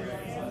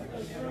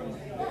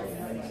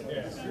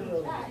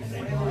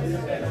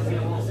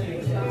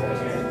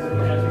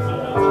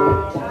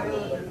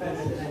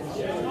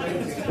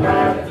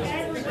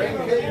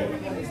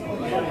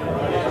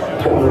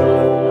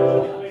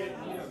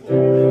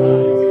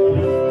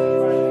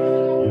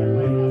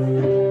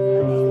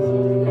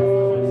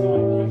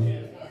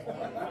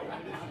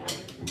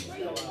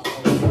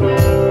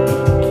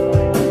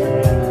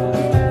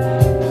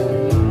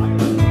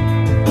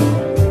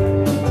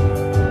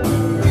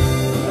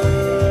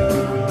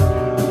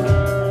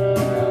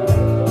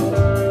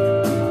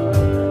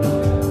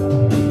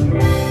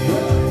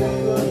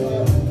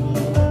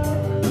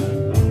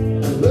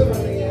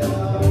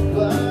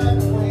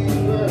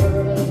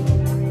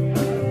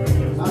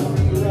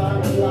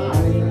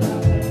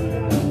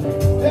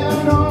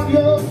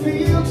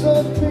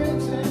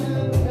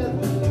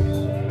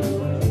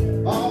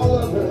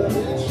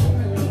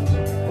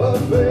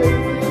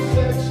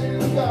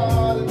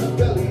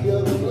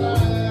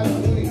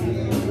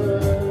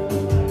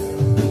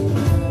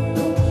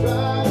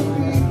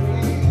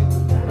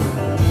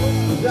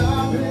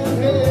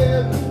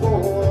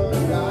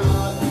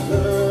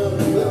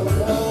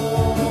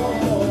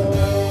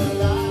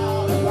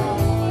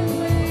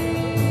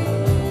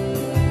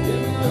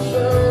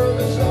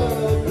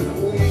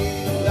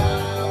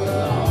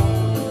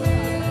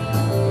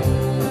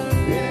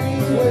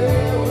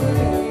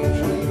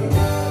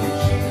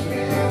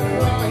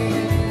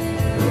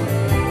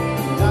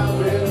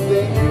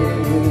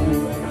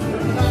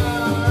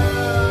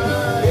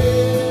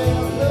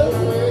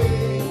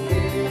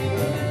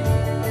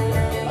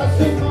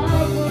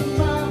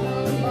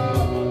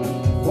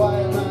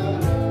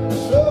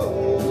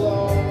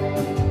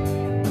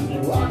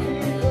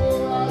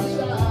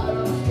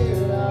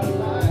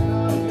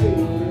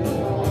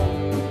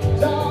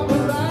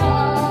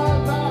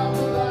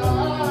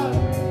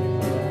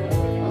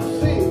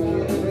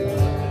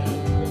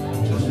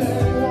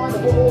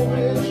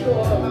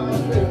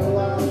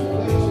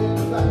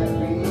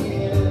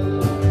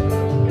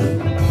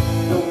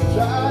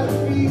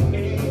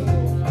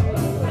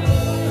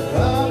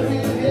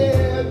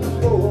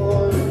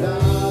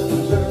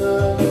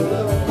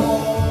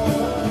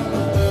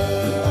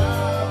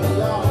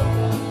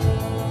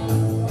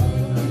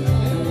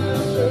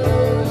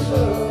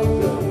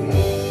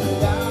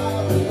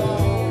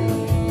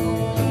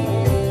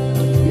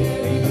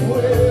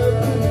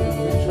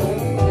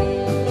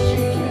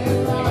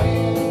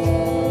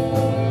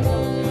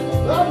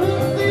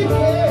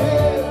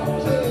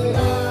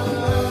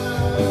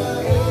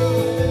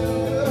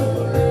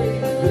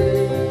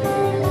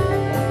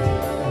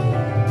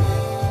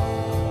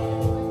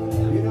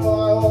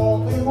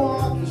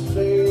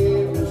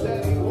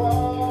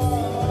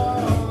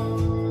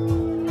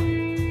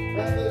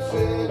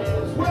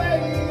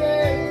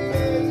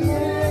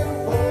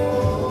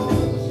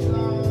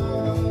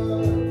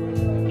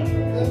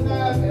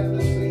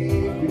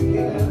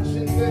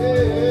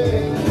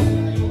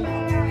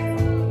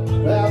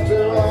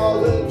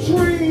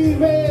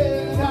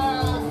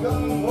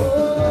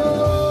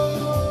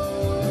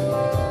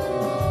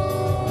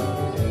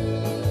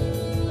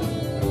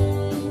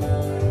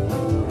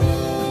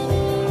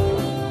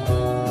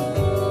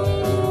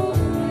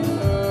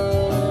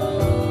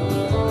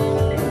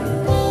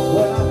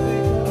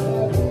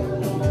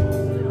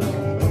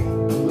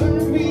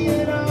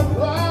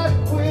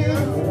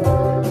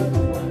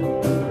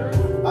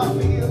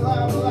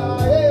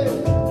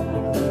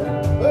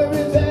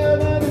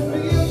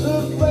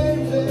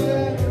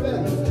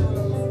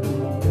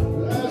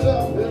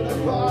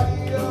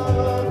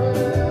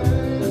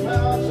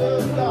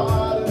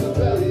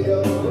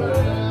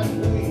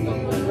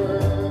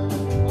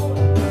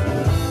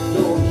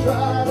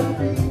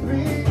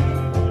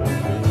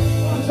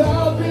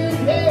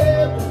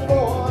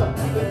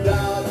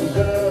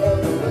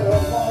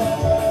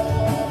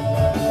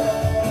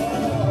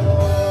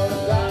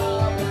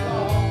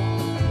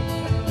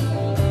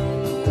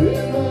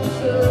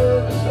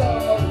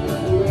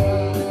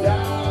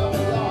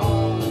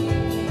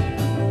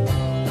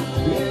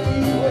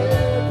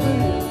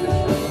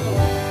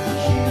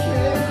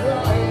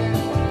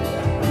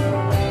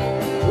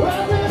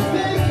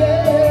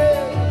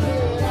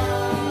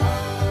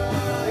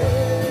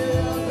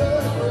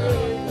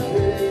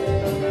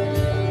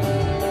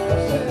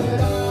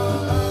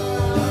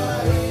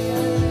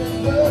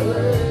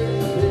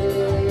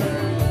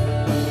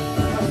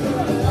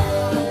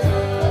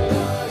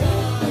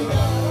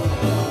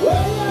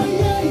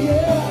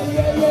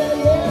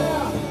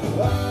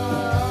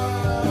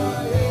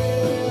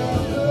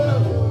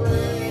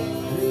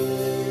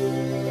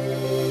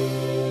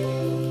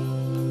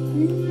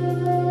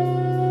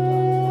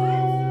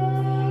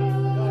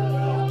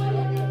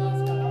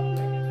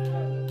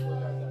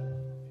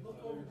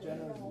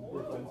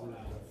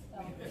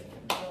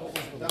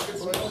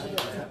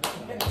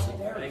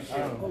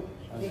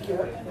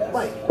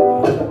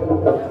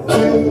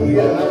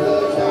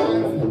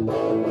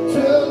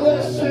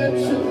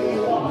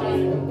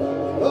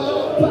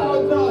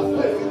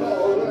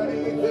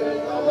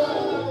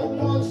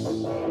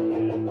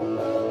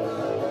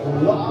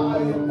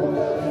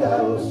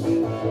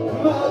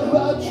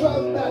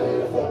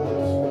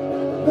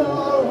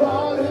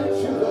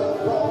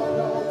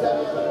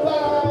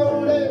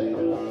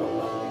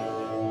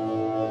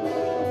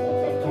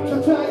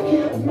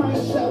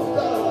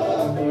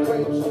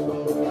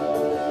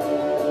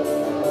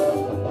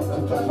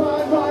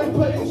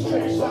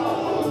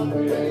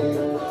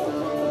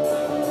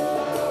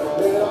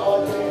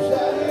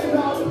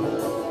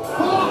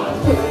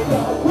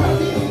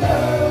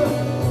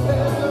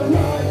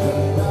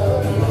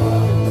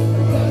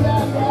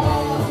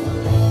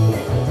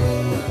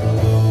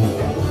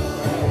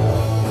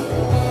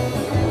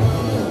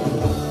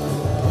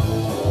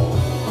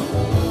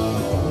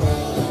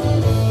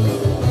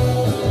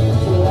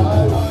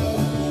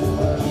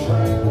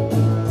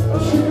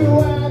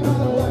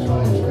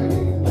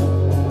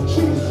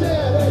 She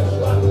said it's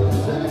like the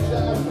sex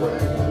that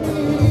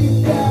brings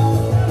me down.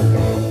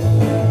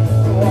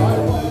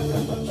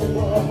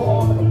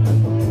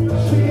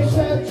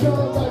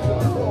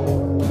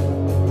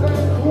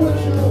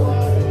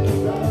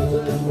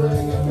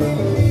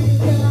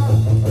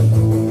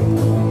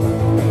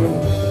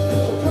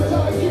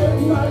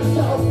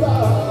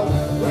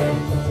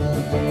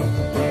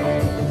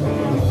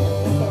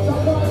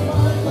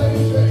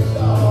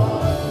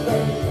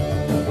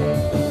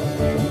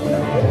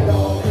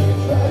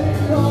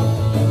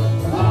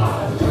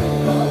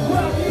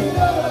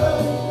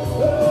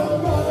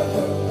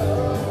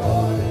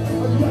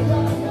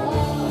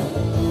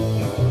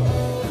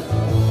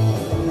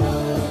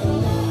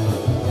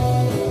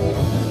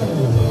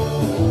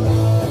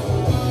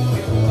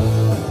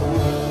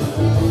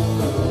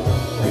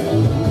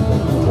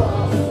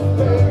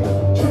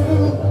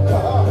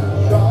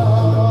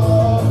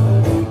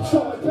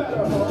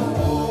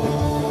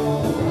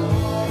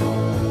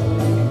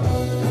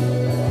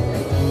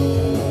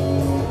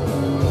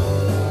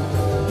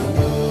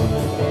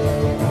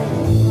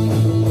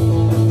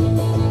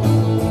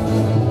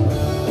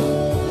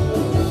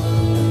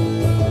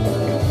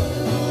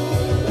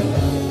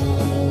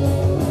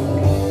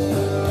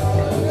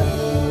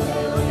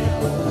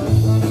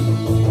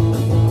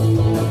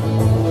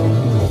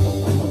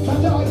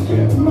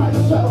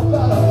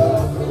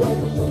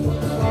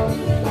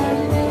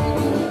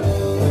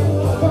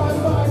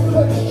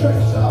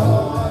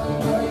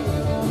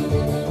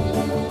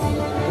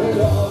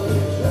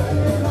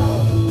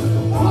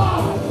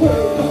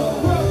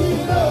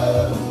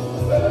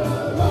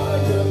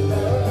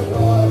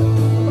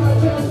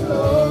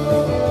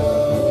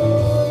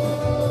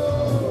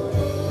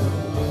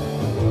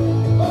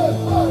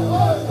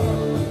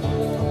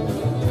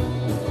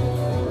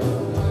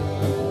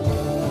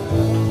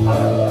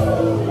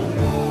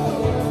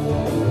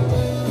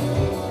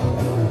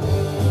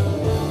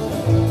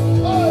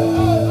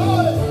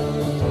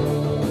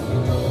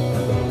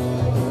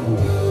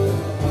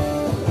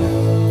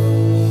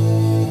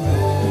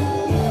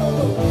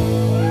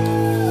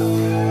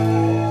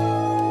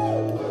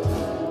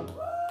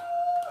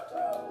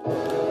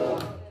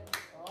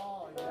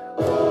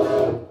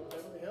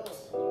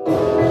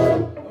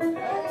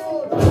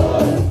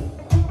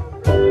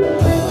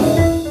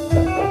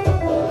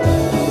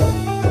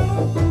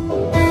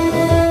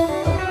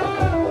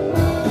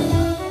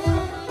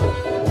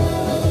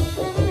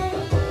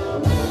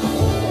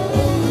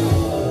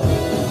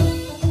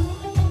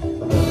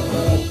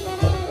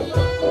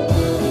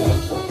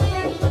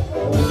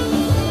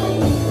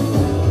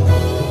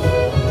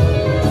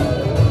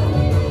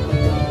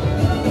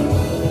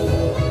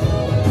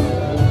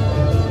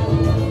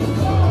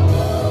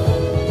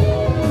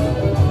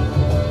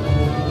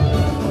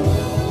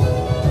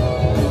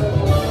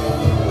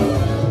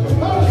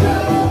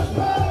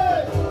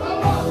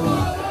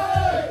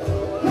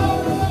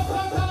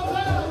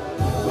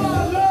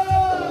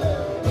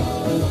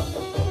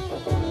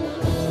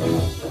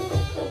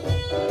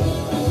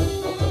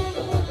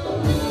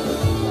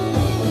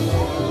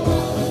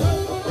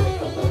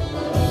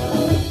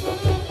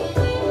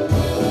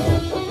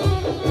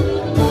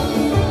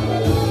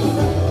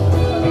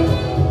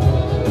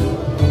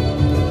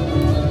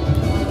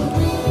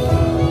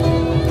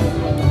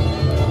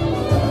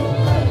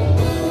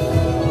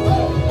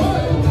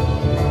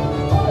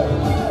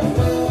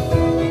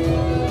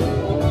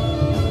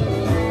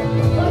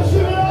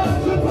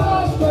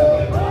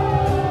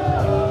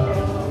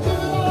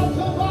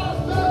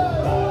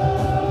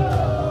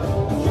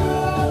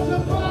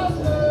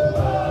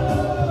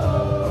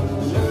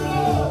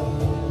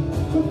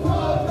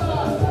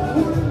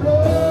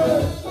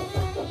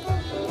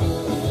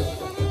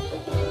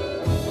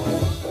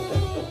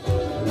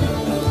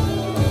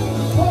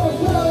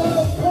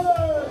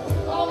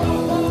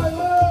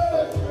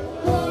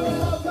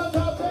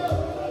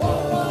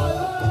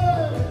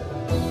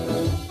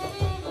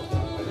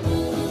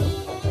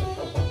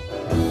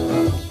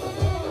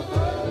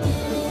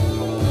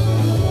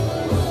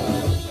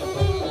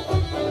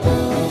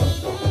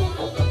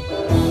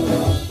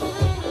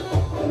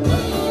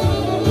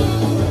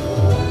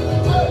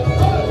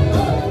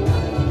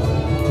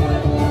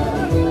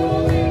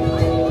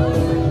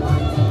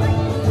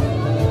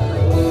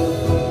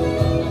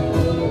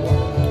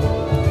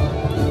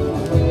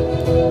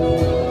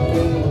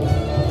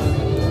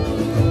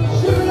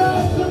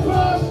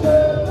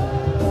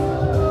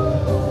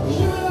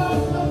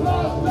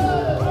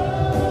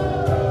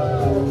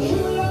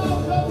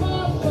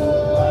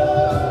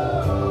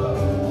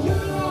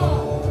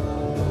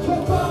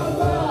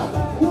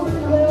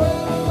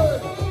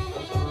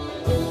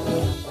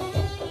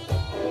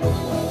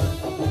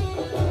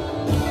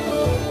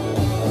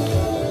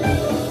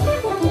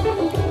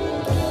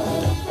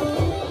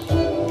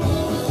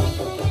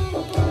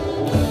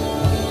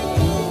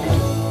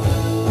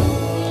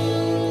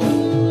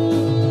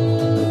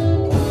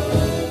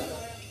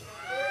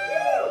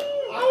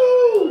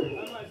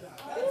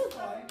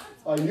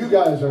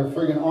 guys are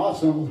friggin'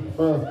 awesome.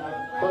 For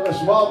a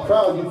small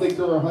crowd, you'd think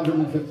there were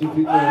 150 people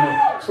in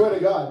here. Swear to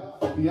God,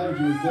 the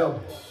energy is good.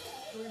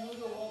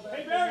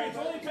 Hey Barry, it's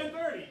only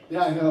 10:30.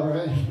 Yeah, I know,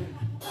 right?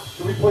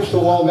 Can we push the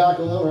wall back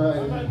a little,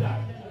 right?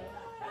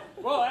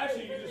 Well,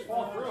 actually, you can just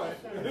fall through it.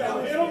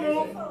 It'll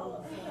move.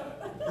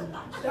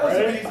 That was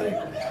amazing.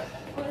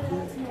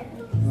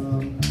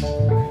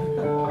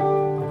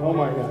 Oh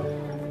my God.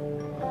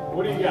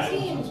 What do you got?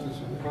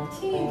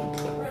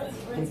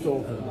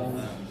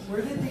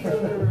 Where did the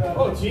other...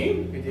 Oh,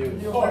 team? We do.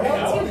 Oh, hey, I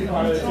want to be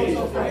part of the team.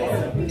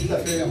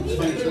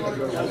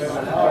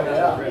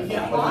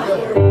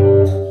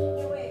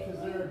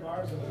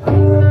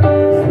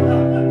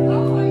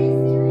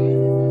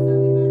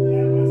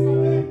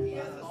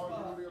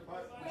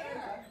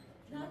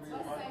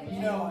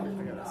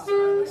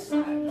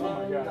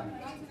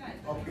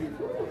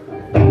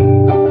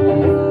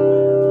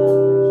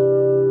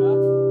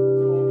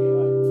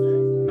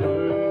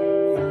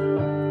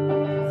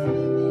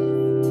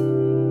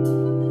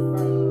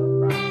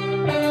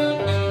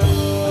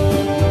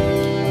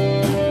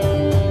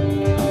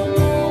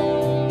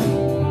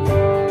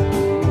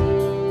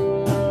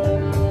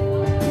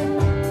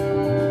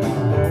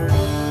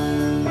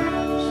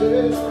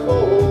 It's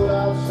cold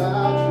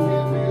outside, you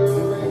hit me a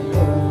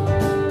raincoat.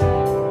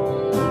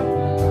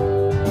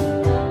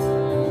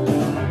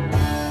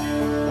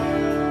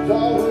 There's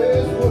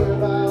always worry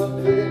about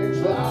things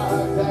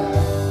like that.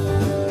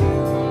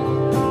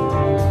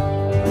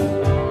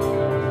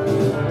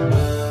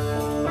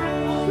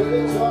 Said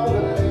it's all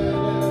gonna end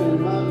and it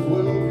might as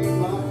well be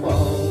my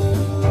fault.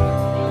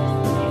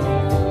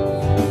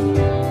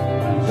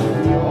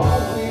 She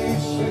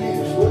always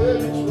sleeps when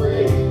it's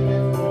raining.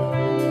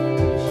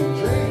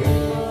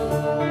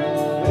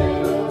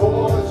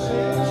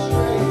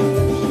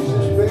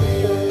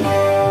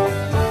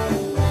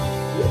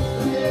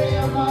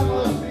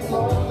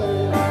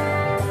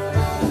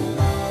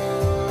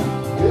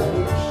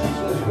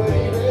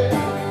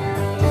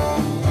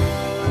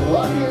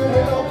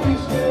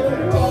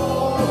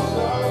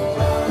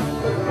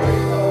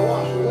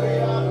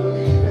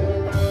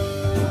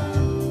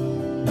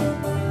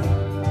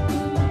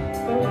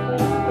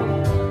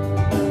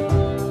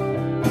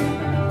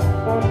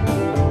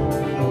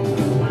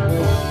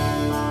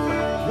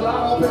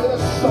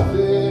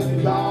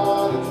 Something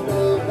God has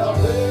made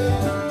nothing.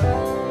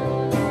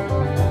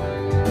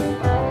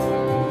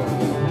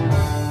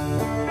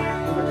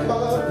 In the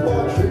colored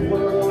portrait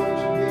world,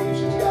 she believes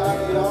she's got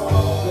it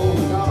all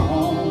going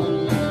on.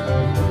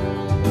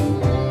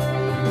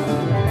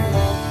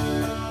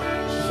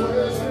 She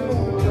swears the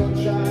moon don't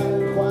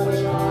shine quite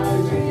as high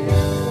as it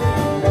used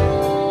to.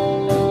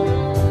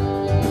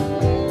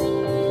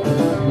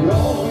 He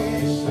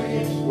always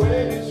sleeps when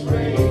it's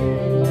raining.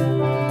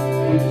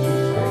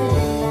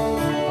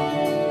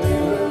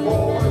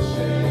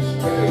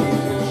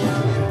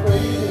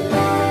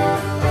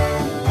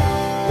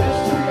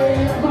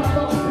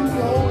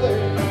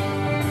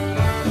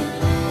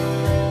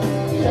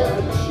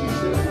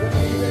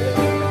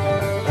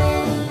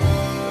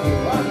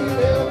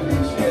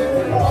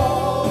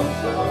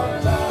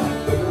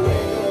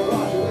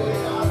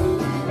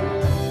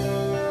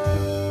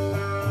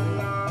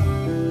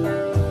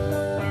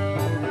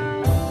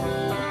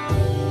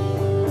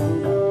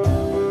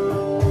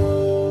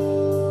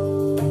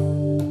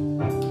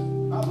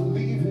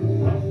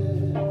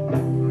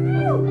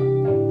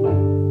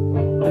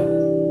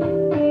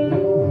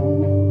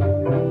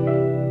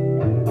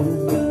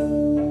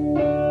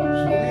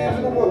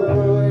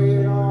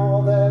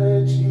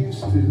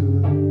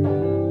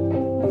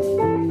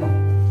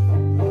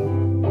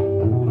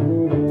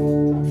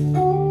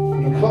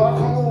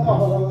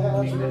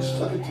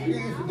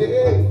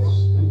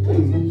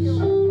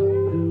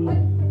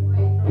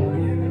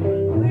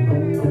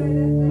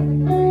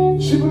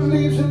 She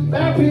believes that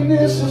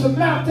happiness is a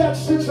map that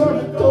sits on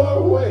the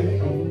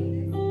doorway.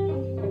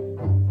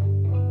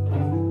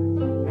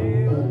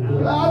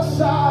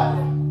 Outside,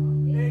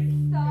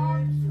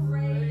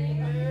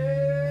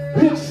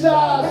 it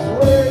starts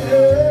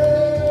raining.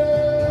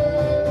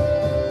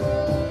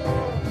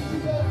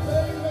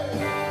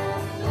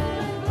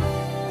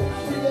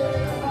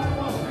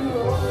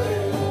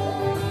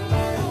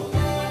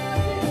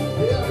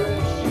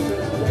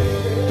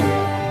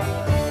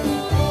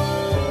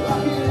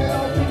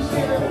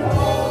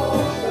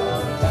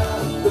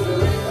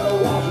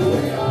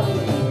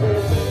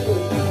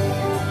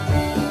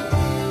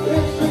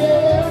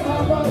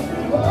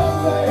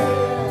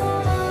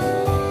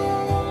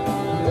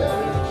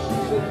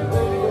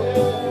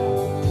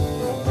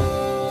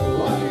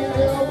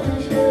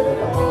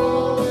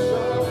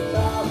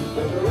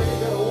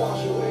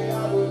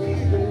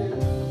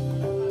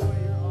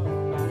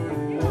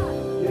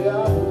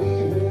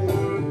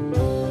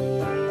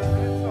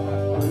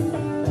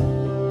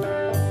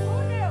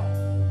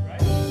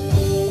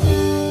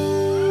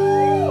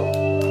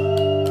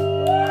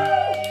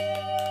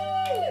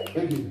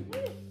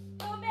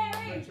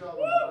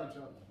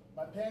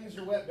 Panties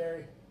are wet,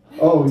 Barry.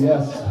 Oh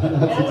yes,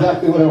 that's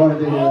exactly what I wanted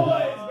to hear.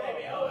 Always,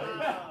 baby,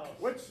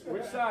 always.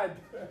 Which side.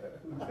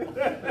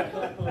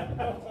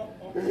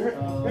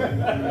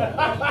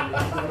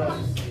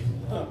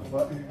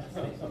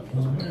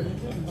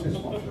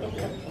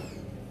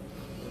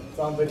 It's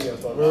on video,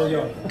 so where are we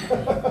going?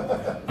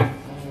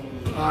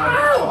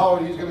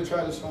 Howard, he's going to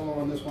try the solo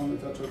on this one,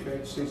 if that's okay.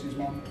 It's Stacey's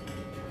mom.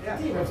 Yeah.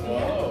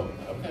 Oh,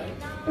 okay.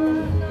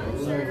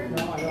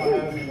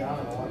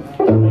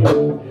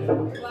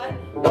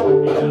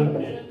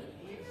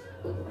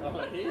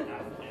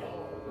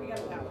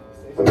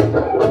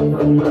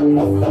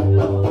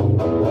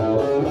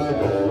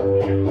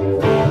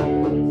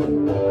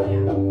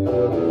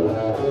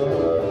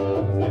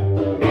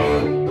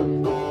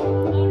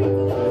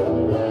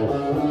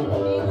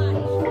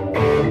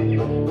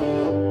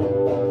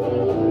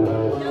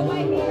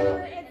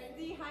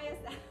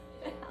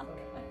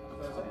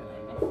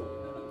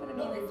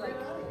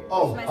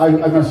 Oh, I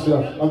messed it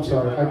up. I'm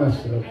sorry. I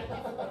messed it up.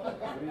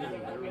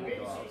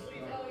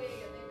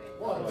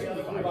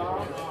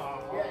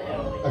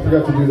 I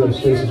forgot to do those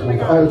Stacey's mom.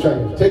 I'll try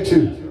again. Take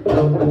two.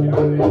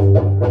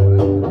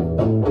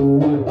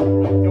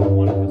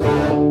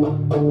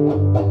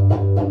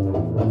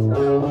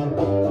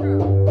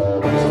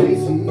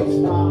 Stacey's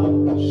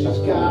mom, she's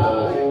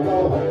got it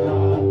going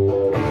on.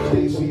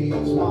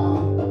 Stacey's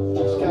mom,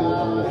 she's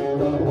got it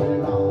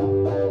going on.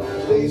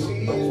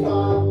 Stacey's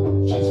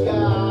mom, she's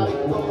got it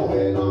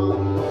going on.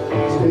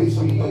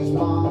 Stacey's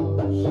mom,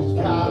 she's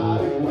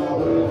got it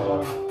going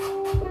on.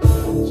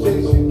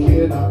 Stacey,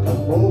 can I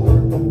come over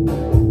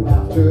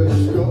after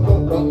school?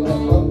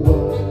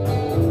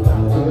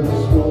 After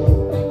school,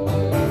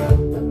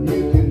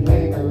 you can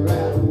hang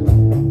around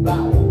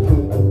by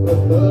the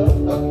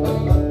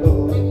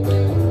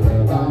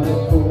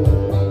pool.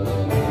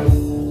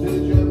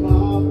 Did your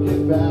mom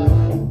get back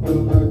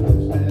from her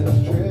business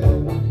trip?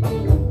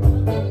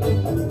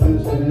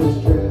 Business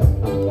trip.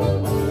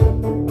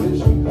 Is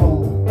she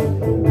home?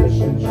 Is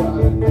she trying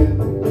to get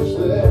the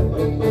slip?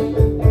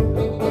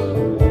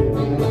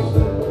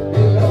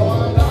 You know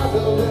I'm not the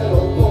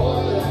little boy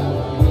that I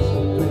used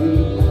to be.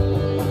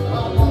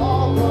 I'm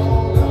all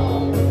grown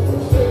up.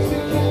 Stacey,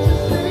 can't you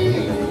see?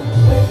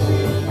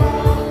 Stacey's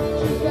mom,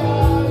 she's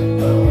got it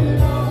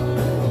going on.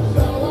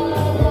 So I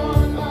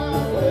want my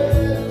way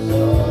so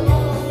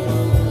long.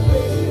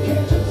 Stacey,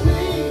 can't you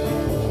see?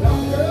 No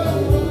girl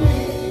for me.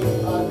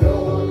 I know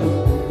I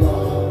could be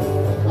wrong.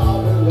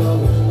 I'm in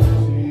love with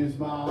Stacey's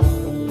mom.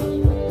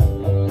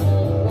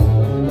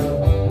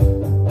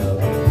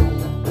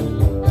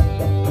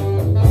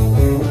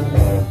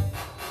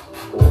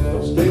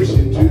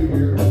 Stacey, do you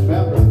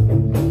remember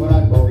when I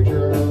mowed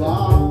your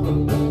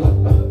lawn? I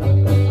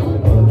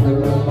mowed your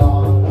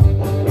lawn.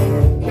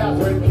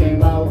 Catherine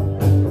came out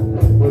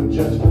with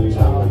just a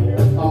towel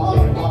on.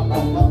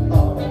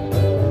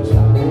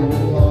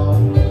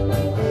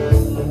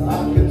 I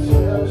could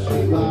tell she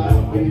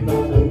liked me by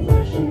the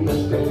way she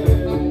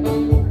stared.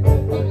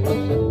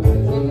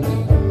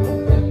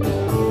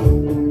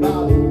 By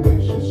the way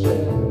she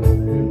said,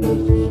 it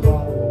was the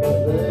spot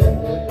over there.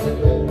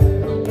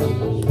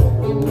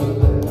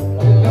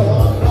 No,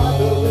 I'm not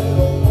the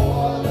little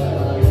boy that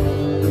I used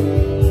to be.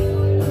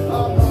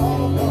 I'm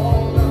all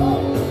grown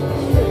up.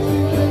 Stacey,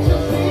 can't you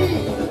see?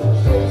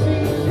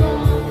 Stacey's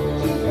mom,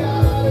 she's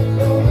got it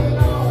going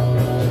on.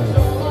 She's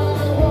all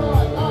I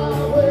want. I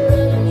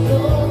waited so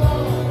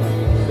long.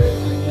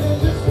 Stacey, can't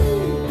you see?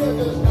 You're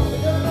just not the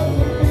girl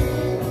for me.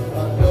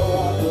 I know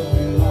I could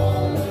be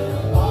wrong.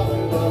 I'm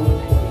in love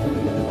with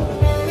Stacey.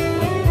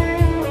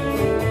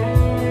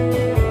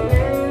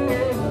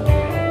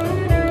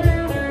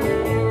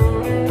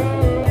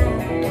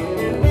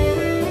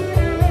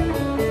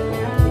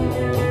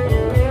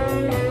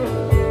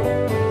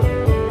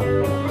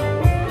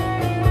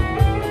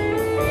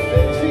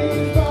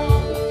 Stacey's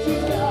mom,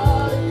 she's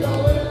got it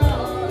going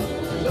on.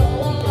 She's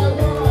all I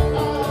want.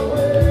 I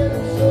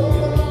waited so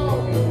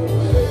long.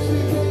 Stacey,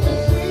 can't you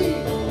see?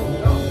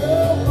 No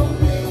girl for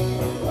me.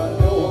 I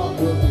know I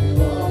could be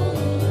wrong.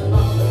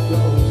 I'm in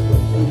love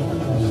with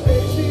Stacey.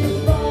 Stacey's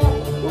mom,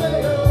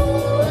 way-oh,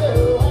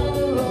 way-oh. I'm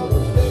in love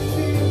with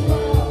Stacey's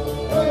mom,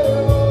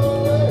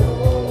 way-oh,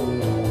 way-oh.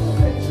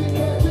 Stacey,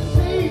 can't you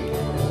see?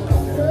 No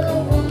girl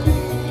for me.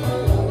 I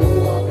know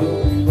I could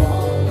be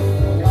wrong.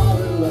 I'm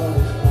in love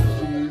with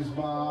Stacey's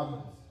mom.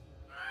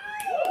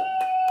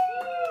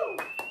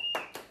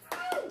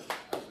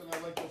 I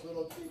like those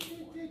little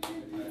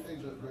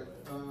things are great.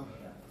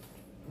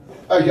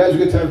 All right, guys, we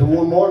got time for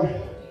one more.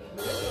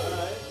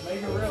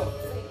 Make it real.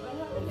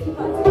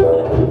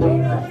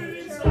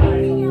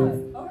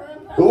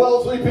 The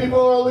Wellesley people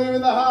are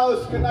leaving the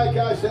house. Good night,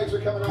 guys. Thanks for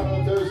coming out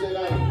on Thursday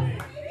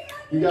night.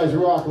 You guys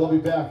rock. We'll be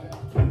back.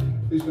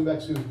 Please come back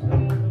soon.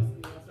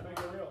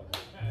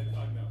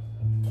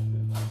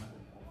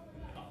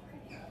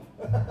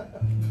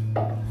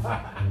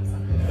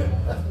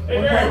 Hey,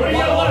 Barry, what do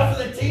you got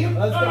left? For the team?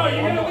 Let's No, go.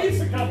 you got at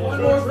least a couple.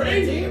 One more for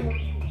the team?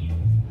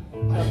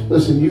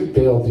 Listen, you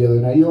bailed the other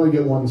night. You only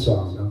get one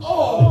song.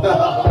 Oh!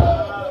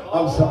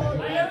 I'm sorry. I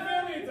have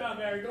family in town,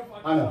 Barry. Go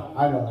fuck I yourself.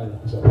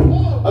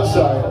 know. I'm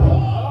sorry. I'm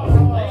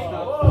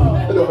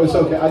sorry. No, it's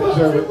okay. I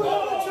deserve it.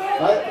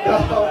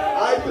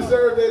 I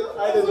deserved it.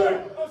 I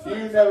deserve it.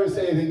 You never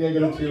say anything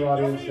negative to your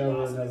audience.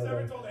 Never.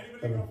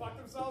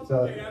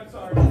 So, I'm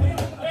sorry.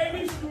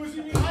 Hey, excuse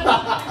me. Just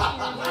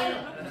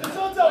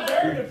don't tell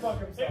Barry to fuck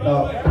himself.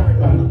 No.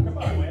 Come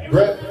on, man.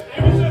 Brett.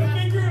 It was a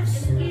figure of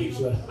speech.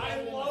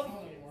 I love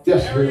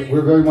Yes,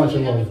 we're very much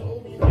in love.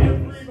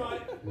 everybody.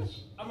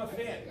 I'm a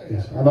fan.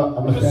 Yes, I'm a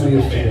fan of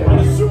yours too. I'm a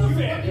super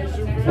fan.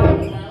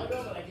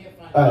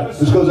 All right,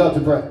 this goes out to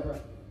Brett.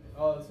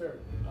 Oh, that's fair.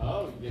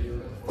 Oh, you get your.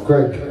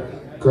 Greg.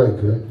 Brett.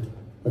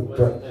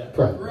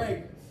 Greg.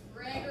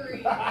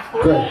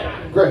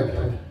 Greg.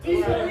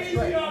 Easy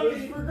on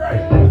me for Greg.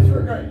 It's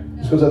for Greg.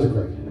 This goes out to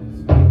Greg.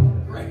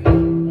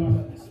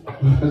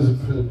 Is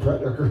it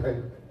Brett or Greg?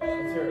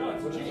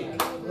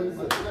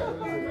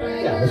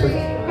 Yeah, that's right.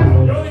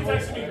 You only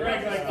texted me Greg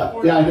like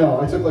 4 Yeah, I know.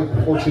 I took like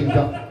 14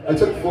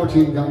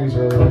 gummies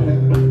earlier.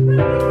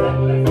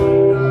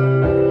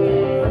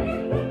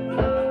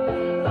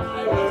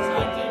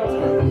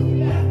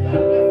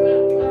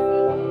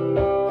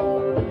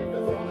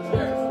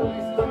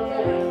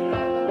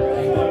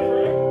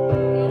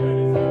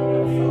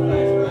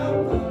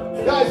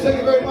 Guys, thank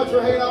you very much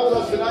for hanging out with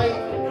us tonight.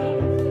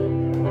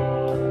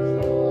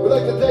 We'd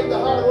like to thank the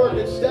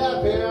hard-working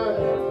staff here.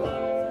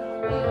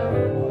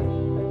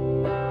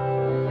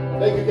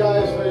 Thank you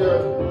guys for your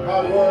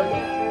hard work.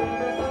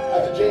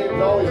 After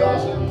James, always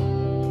awesome.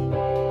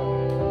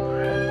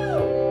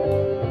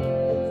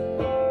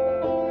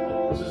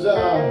 This is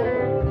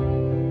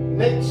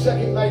Nate's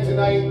second night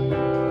tonight.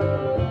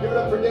 Give it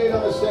up for Nate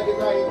on the second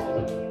night.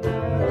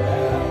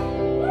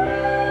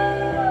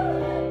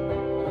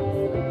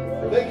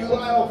 Thank you,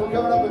 Lionel, for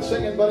coming up and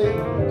singing, buddy.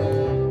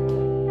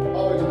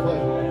 Always a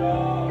pleasure.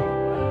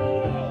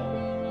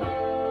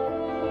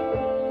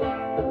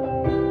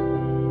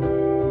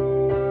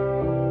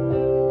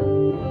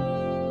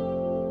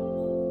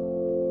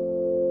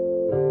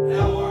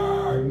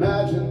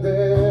 Imagine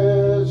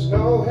there's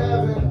no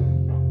heaven.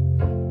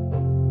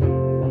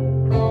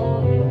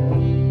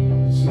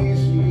 It's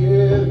easy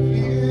if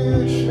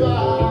you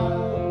try.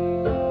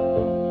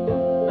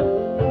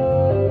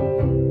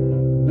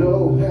 No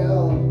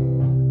hell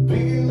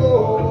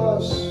below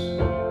us,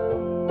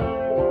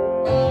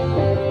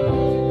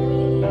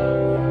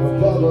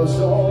 above us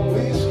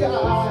only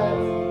sky.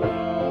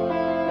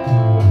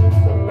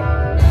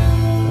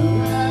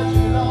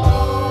 Imagine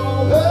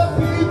all the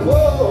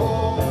people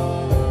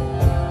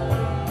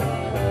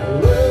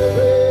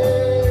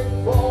living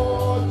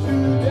for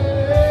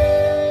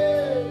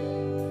today.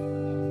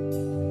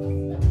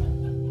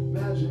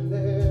 Imagine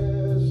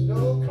there's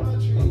no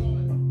country.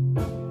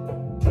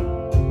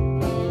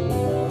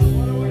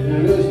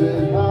 It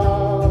isn't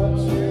hard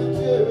to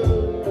do.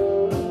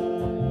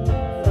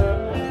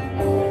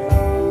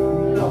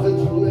 Nothing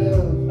to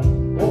live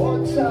or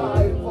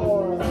die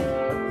for.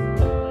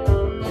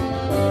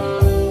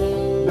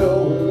 No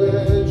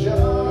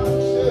religion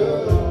too.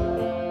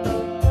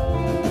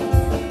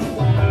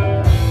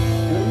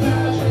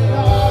 Imagine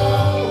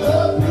all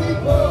the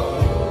people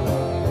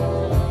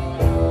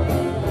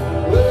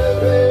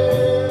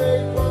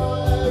living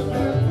 5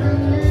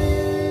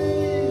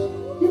 degrees.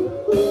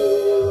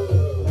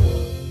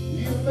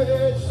 You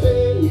may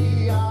say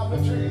I'm a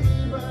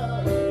dreamer,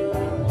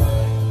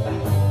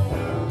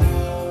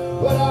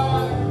 but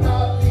I'm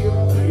not the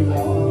only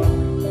one.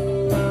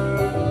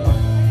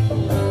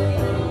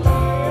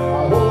 I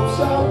hope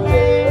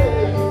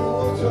someday you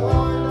will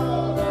join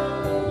us,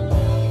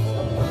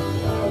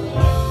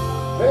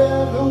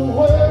 and the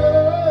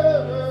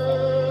world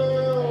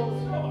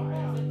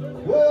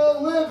will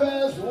live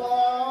as one.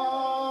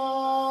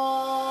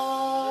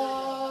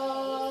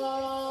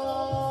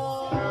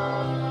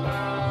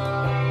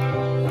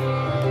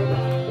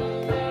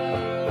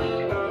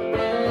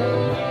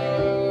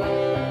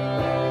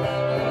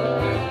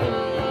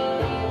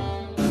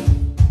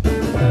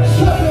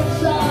 Step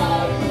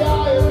inside the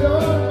eye of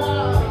your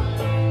mind.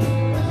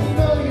 You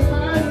know you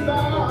might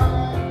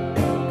find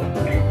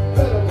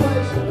better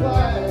place to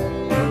play.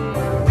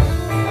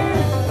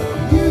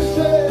 You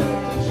said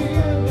that you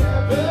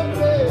never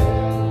played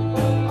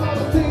all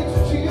the things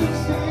that you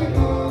see.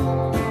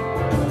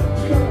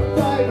 It's gonna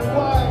fade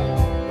away.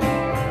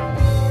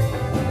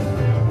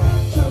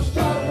 So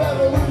start a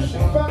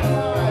revolution from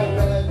my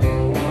head.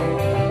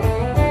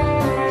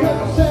 'Cause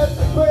I said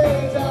the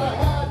phrase I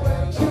had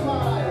went to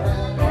my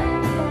head.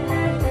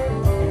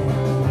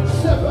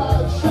 Step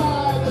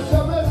outside the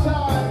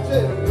summertime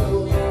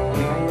table.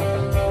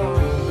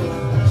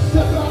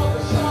 Step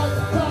outside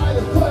the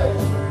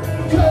fireplace.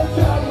 Take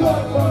that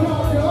look from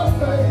off your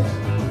face.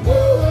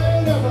 You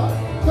ain't never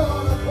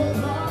gonna put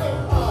my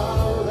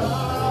heart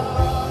out.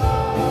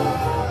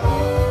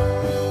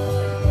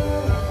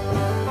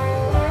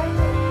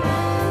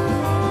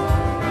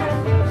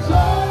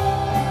 So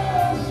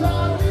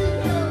sorry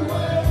to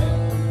wait.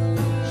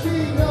 She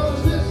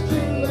knows it's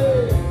too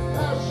late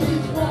as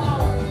she's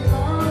walking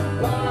on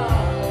by.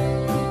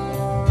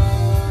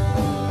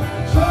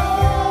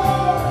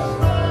 Just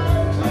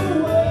like to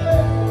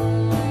wait.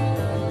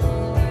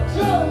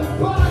 Turn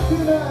back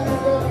in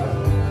anger.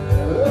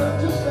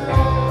 Just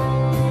say.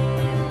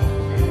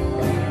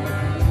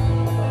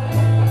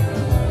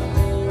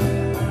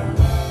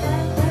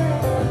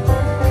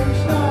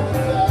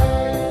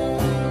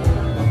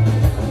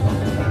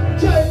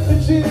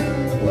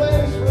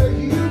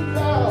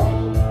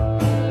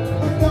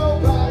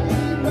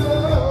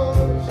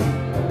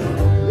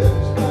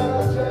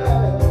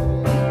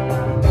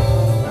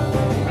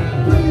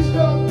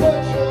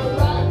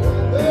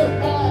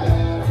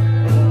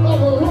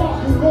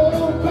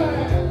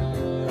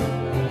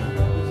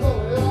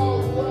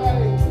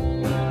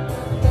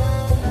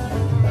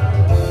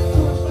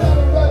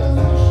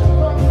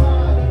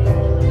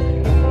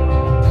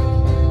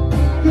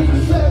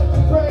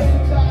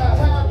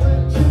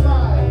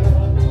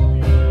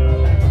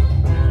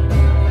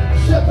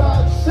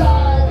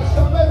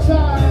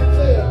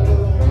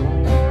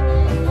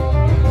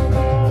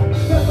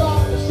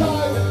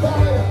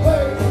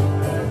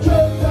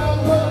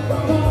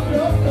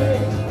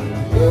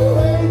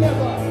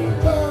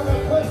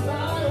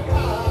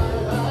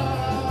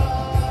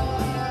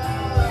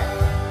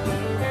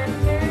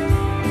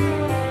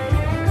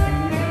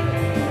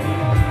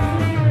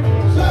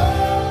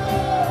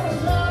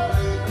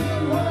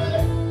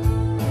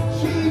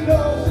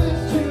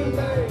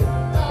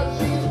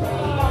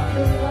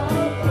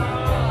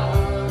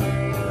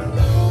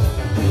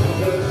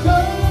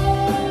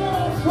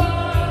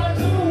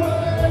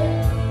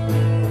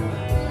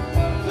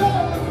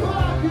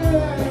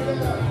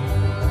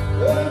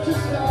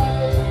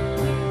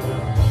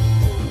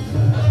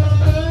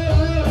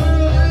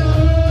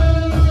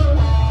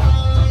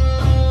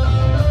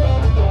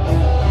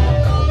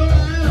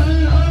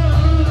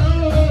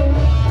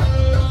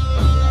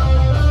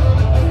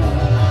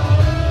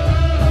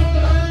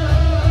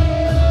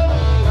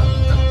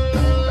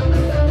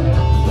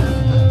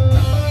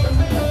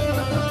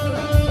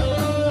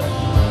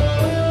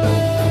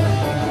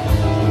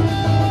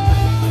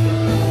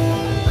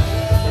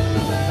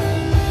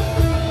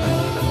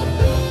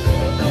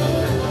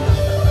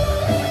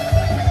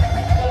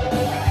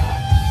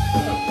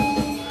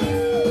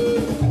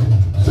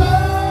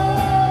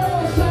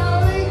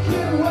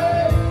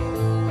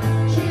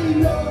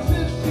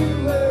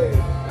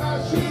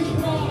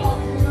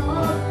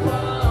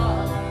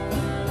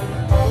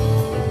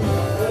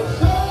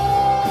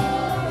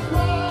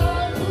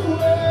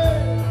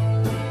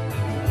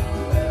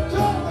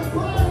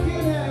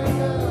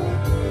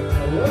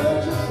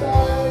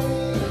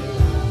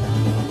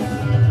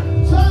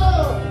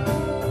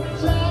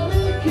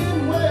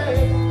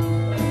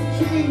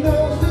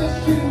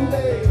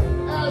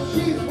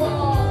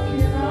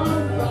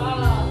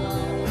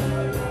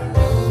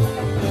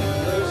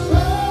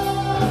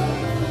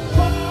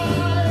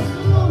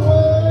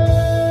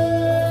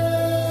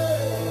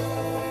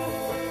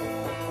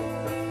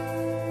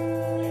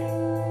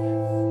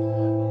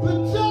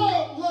 but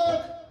don't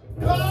look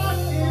back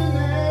in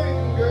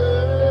anger.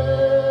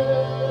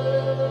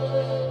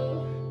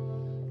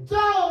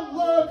 Don't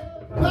look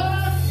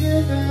back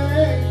in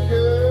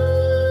anger.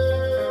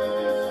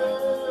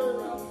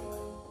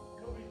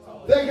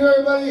 Thank you,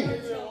 everybody.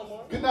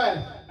 Good night.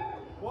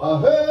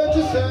 I heard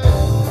you say.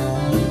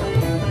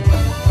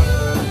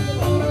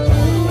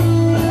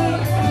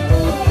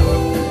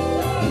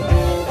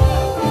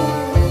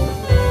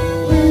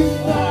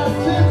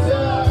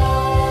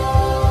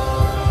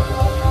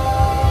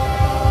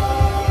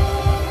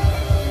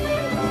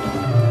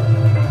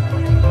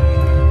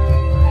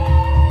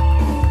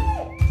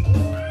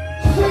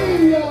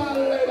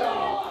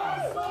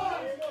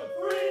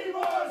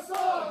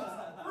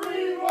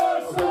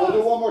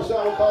 One more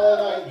song, we'll call it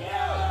a night.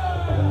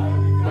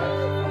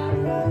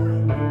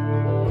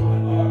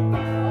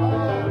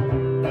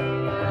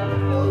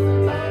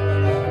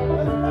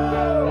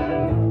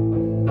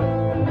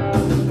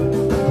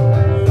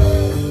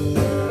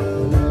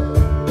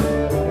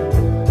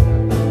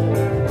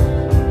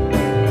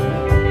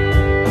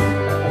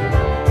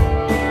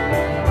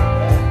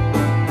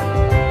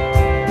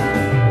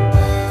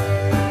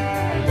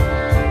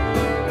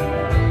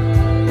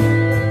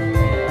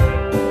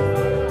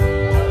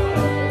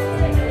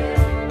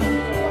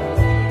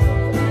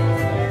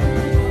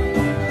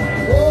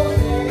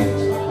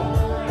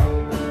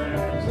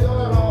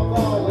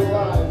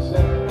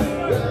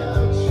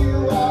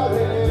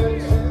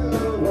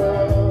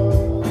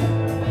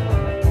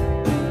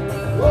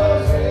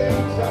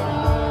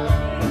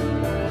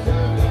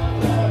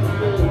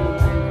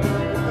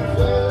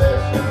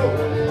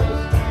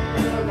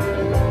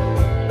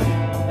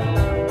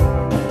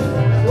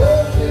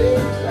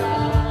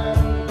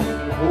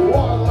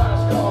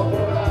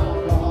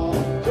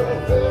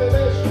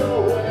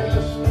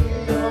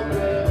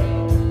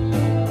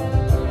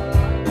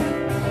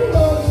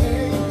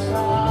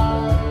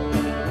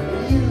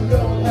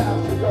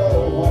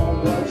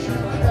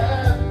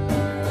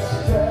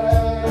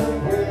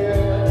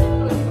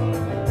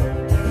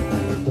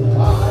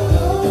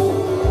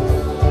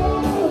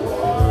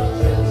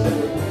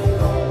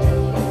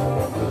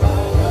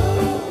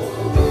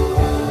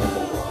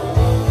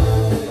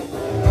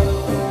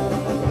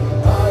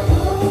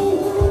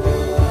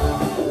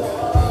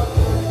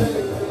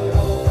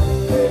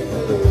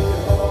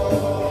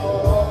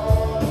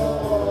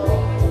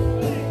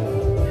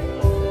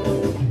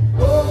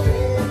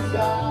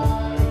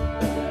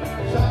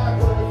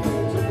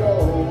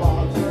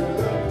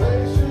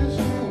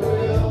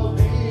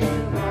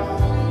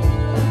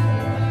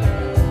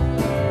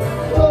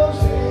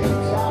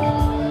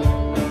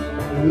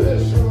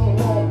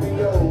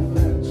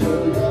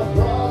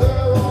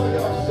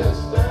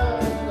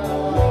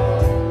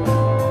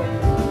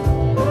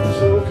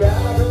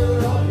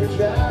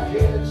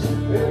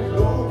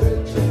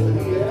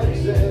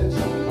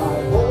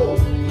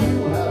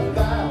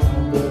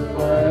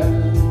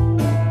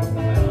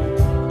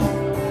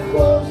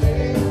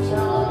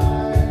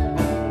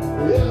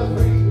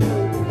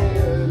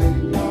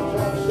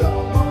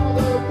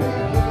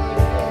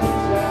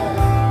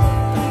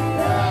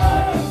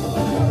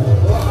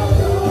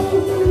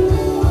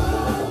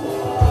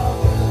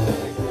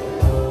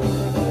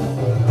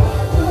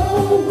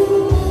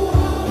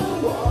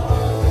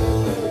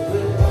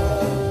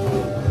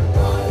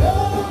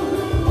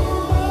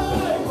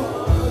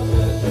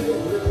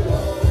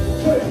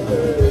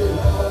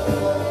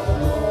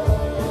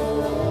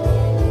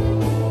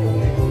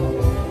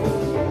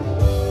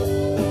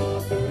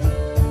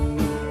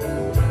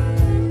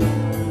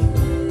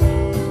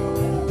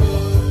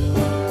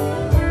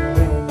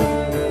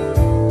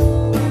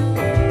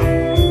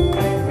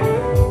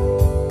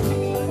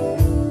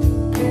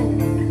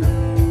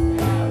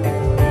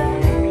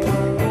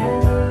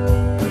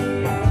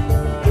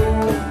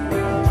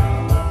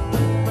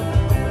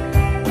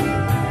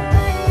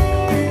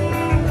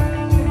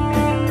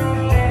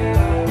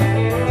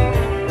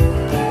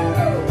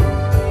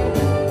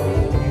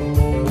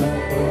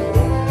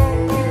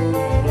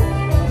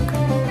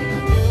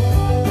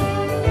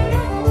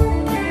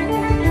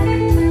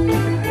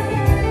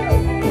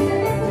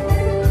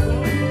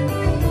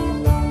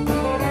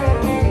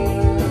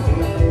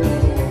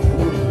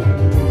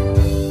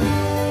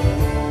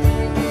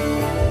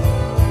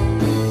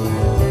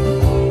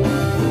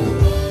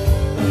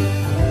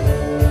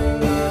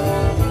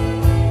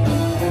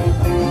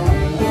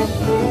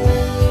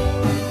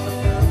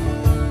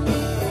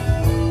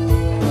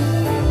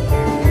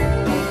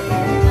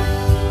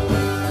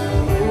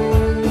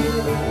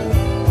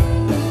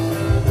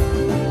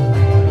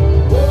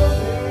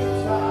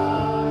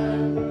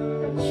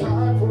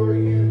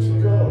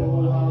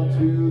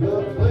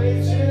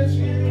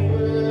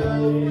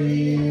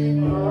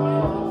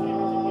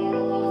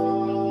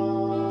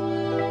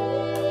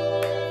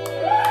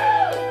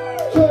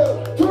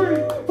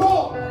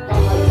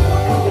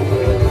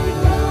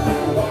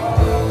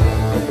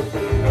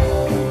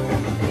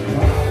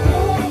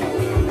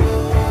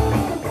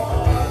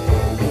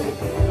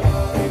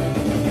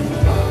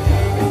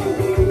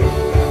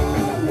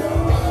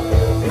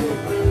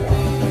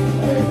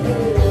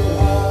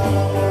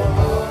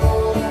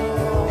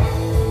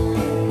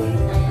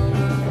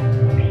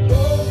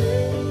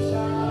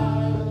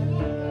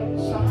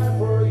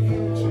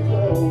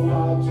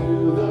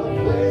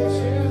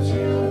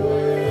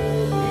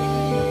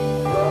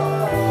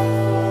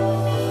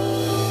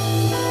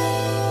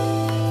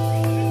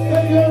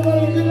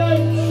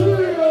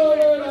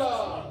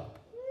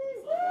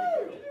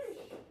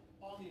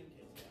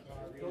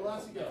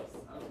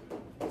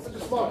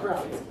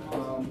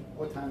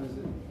 time is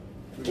it?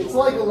 It's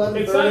like 11:30.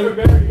 It's time for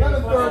Barry.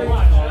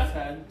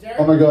 11:30.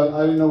 Oh my God,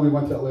 I didn't know we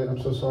went that late.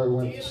 I'm so sorry. We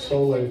went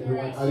so late.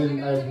 I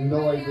had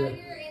no idea.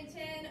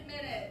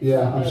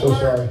 Yeah, I'm so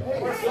sorry.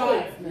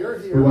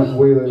 We went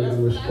way later than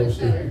we were supposed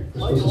to. We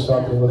were supposed to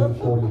stop at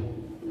 11:40.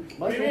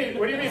 What do you mean?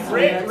 What do you mean?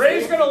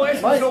 Ray's gonna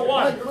license until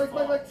what?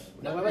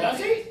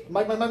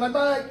 Mike.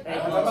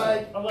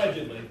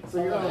 Allegedly.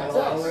 So you're on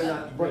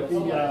text. But the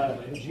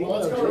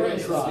Gino training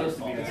slot is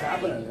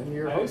happening, and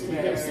you're hosting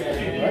it.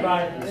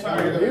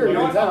 You're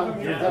in town.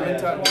 You're in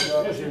town.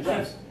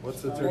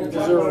 What's the turn? Is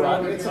there a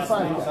rock? It's a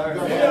fine.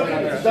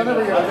 I've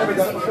never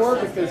done it before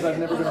because I've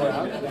never been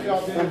around.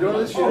 I'm doing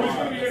this shit.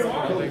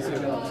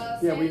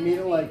 Yeah, we meet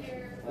at like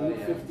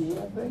 8:15, I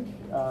think.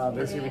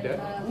 Next game we did?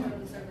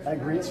 At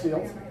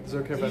Greensfield. Is it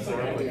okay if I throw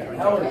up? Yeah.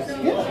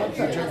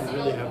 You drink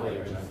really heavily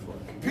right now.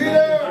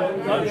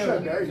 I'm sure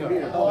Barry's gonna be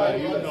here.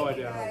 You have no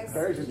idea.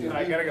 Barry's gonna be here.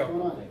 I gotta go.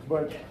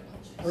 But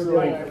so,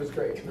 it was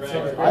great. I've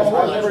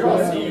never gone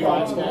to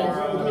Fox games,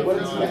 but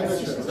it's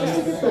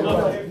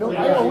no, I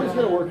always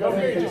get a workout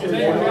because I'm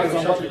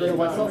about to grade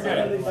myself.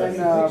 And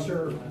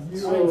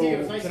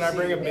Can I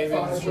bring a baby in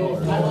the stroller?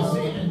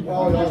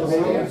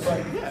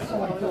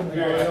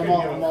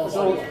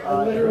 So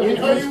in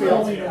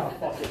Greensfield,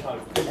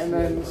 and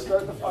then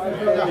start the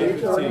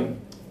 5:30.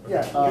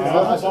 Yeah, Yeah,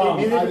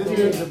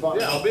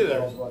 I'll be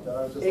there.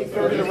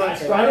 8:30 to run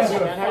starts.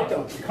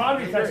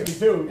 Connie texted me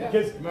too.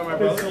 Because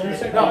you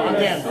said No, I'm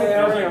Dan.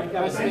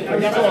 I'm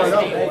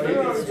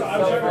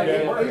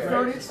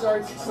 8:30 it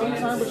starts,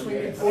 sometime between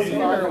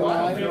 8:45 and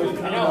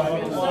 9.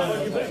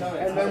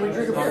 And then we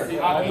drink a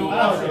beer. I'll do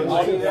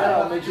that.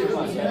 I'll make sure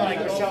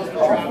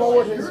I'll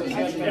forward his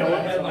text.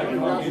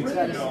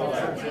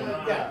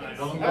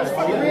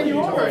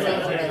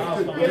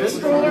 The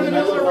stroller in the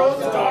middle of the road,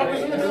 the dog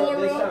was in the middle of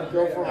the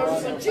road. I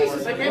was like,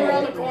 Jesus, I came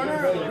around the corner.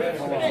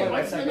 Hey,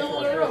 what's in the middle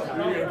of the road?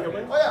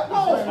 Oh yeah.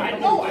 No, I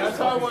know. That's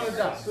how I want to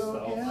die.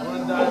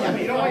 Yeah, but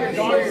you don't want your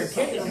dog or your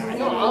kid to die.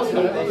 No, I'll do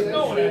it.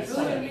 No, it's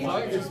I'm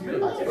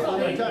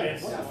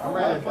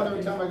having fun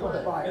every time I go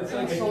there.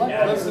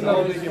 That's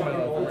another big game I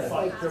love.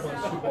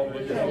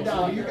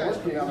 You guys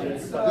can.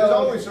 There's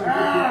always some good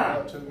people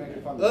out to make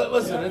it fun.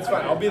 Listen, it's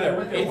fine. I'll be there.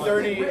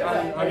 8:30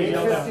 on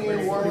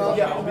 8:15 warm up.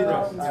 Yeah, I'll be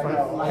there. It's fine.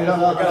 I don't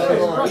know.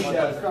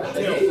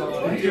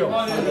 Deal.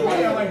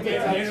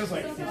 Daniel's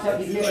like,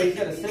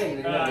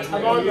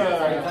 I'm on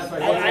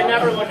I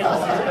never look at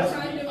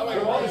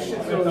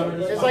the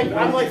It's like,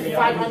 I'm like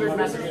 500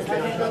 messages.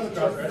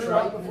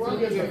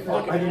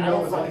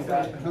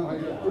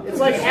 It's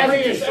like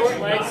having a short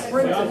leg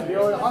sprint. You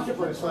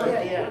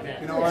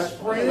know what?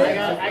 I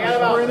got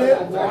about.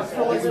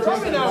 It's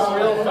probably not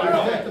real time.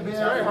 It's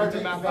very hard to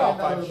map out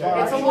 5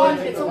 shots.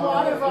 It's a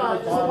lot of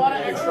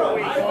extra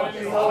weight going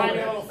in tiny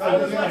little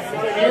things.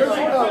 Here's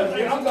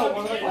what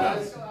one of the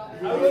guys.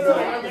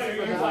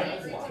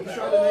 He's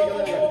trying to make it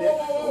like a dick.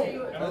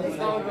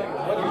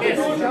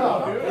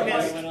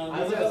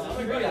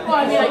 Well,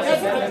 I mean, I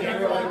guess if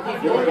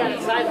you look at it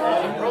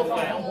sideways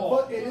profile.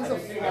 But it is a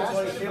fast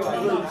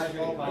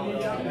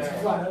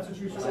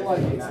so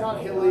like it's not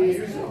hilly.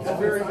 It's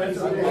very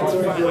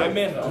I'm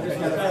in. I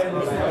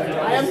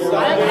am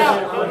out.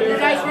 When you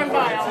guys run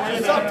by,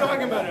 I'll Stop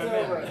talking about it.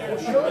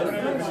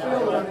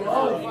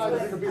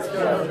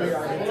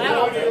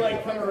 that'll be like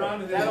come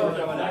around and that'll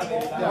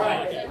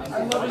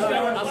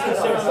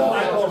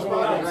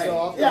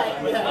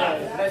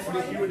nice to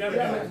meet you. Would never do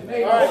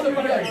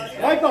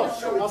that. Michael,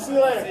 I'll see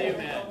you later.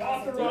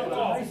 Off the road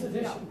call.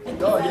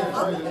 Oh, yeah.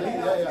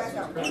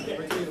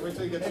 Wait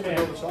till you get to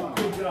know the song.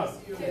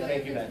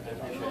 Thank you, man.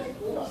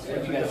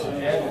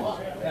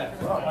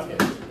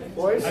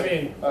 Boys, I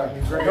mean,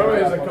 there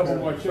is a couple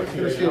more chicks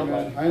here. Appreciate it,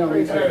 man. I know.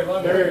 Me too.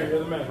 Barry, you're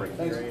the man.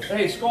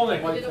 Hey,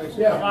 Skolnick.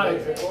 Yeah. Hi.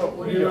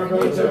 Thank you.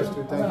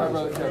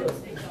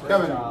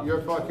 Kevin,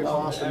 you're fucking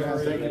awesome, man.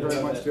 Thank you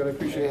very much, dude. I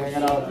appreciate you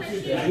hanging out. Where do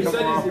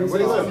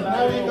you live?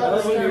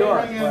 New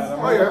York.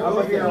 Oh, you're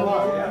up here a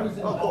lot.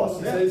 Oh, cool.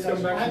 He's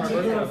coming back from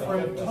my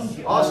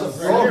birthday. Awesome.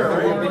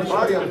 Oh, big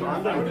party on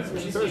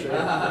Thursday.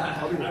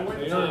 I'll be there.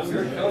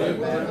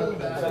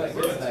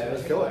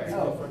 Let's kill it.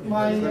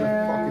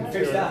 Fucking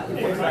fix that.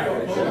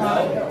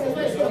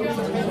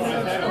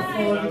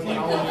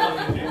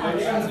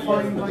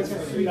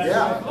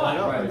 Yeah, I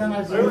know.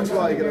 Every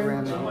while you get a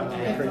random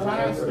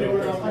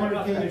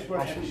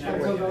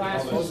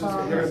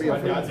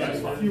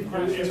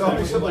crazy. So how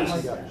many siblings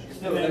you got?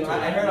 I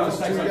heard I was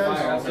Two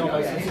guys?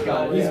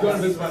 He's going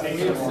to visit my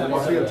neighbor.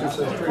 Well, so you have two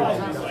sisters.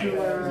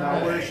 Now,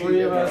 where is she? Is the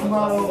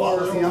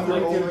younger,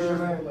 older?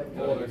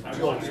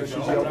 So she's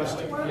the eldest?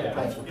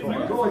 That's what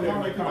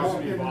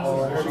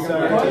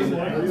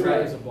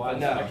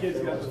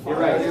You're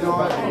right. You know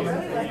what?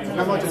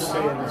 I'm not just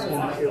saying this.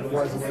 It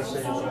wasn't the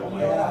same.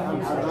 I'm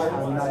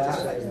not just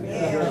saying this.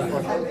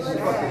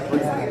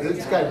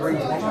 This guy brings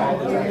me.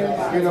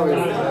 You know it.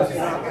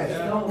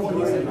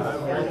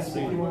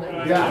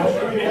 Yeah.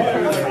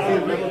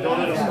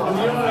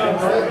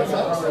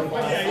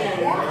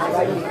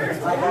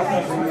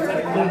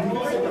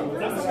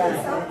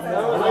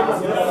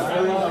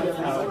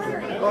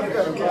 Well,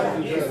 good. I'm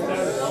glad you did.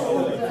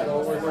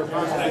 We're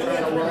constantly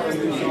trying to work on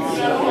new songs.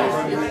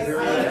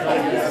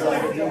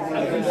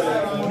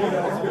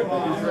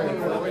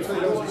 Wait till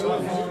he knows the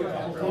song.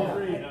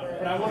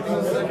 But I want to go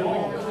second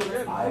week.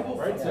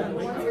 Right, 10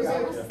 weeks.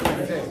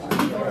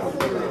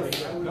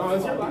 No,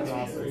 it's your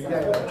last week.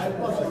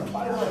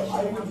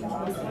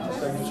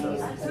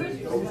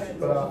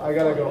 But I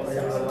gotta go.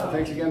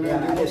 Thanks again,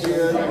 man. We'll see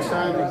you next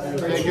time.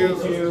 Thank you.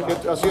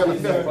 I'll see you on the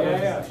 5th.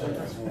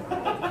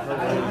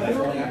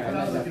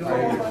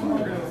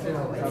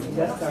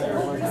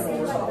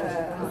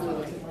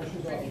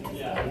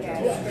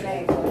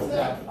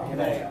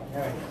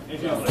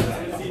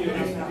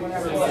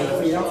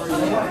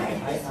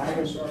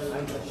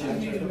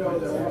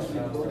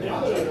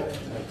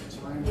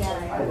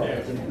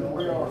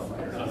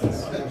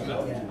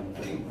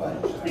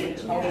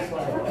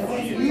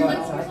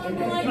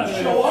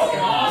 Show up.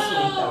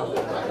 Awesome.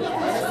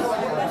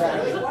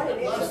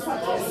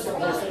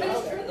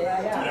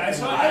 I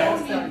saw. I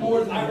don't need more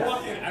than I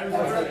walked in. I was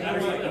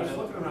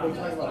looking around.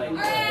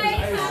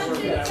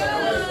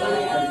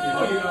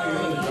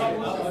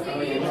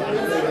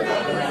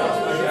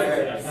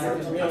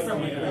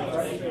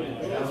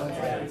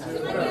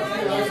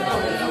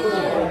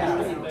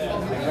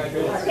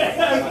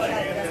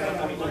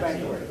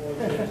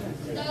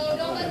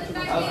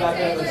 I was back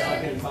there with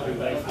fucking puppy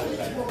legs.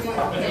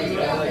 You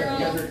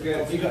guys are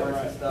good. You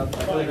got stuff. I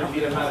feel like we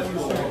beat him out of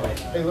school.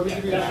 Hey, let me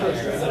give you a shirt.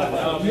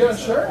 You got a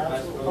shirt?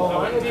 Oh,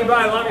 mine will be by.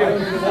 I love you.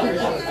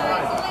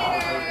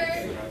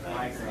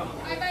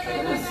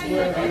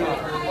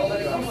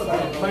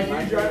 Mike, you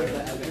drive?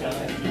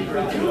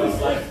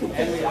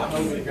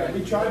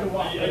 We tried to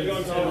walk.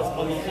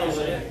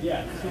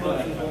 Yeah.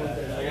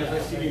 I guess I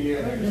see you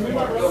here.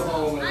 Go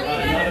home and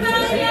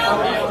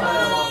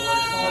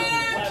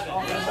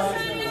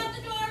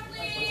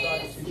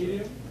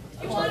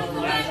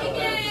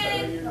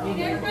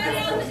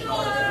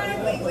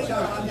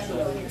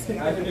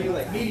I could do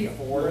like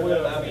 4.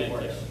 That'd be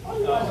worse.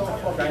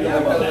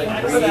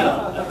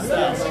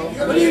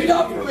 What do you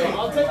got for me?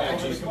 I'll take that.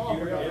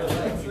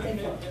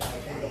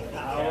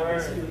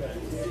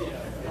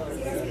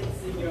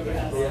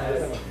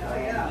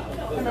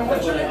 Hey man,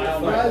 what's your name?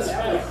 Guys,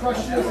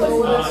 crush you a little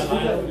with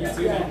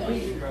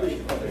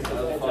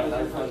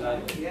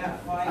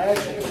I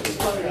actually, it's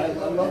funny, I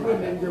love when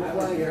you're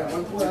playing here. At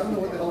one point, I don't know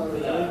what the hell I was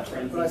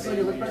doing, but I saw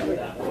you look back like,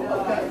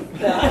 okay.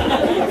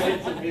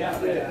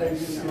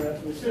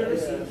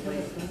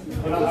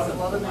 But I was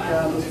loving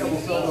those couple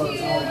solos.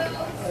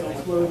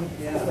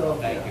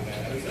 Thank you,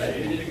 man.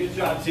 You did a good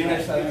job. See you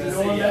next time.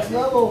 Next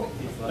level.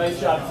 Nice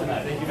job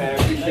tonight. Thank you, man. I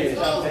appreciate it.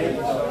 Thank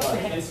you so much.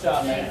 Nice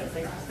job, man.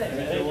 Thank you.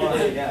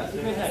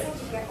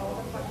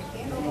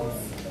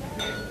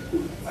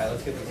 Alright,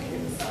 let's get this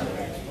kid.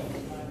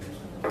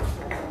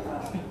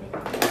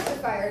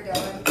 Fire,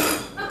 Dylan.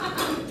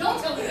 Don't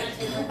tell me that,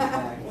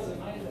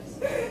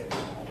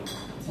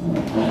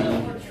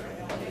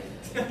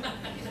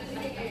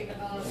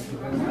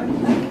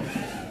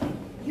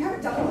 You have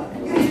a double.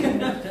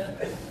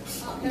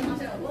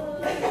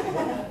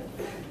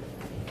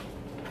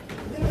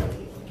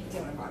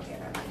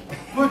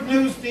 Good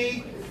news,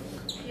 Dee.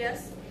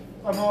 Yes.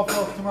 I'm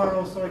off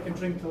tomorrow so I can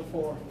drink till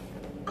 4.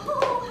 Oh,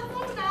 how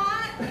about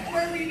that?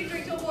 Where you can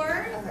drink till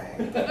 4? Okay.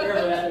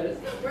 Wherever that is.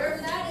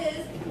 Wherever that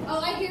is. Oh,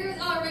 I hear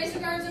race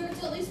cars over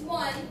till at least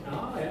 1.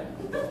 Oh, yeah.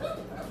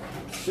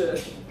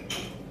 Shush.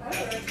 I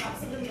don't know, talk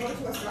something going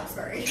to a stock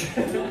story.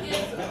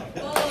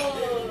 Oh.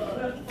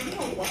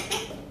 What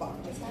the fuck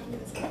just happened to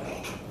this guy?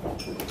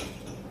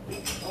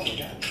 Oh my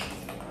god.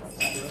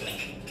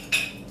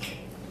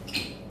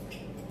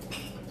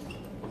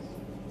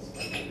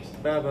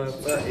 Baba,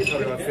 you told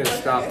me wants to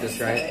stop this,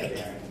 right?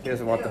 He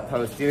doesn't want the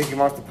post. Do you think he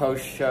wants the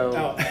post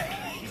show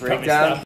breakdown?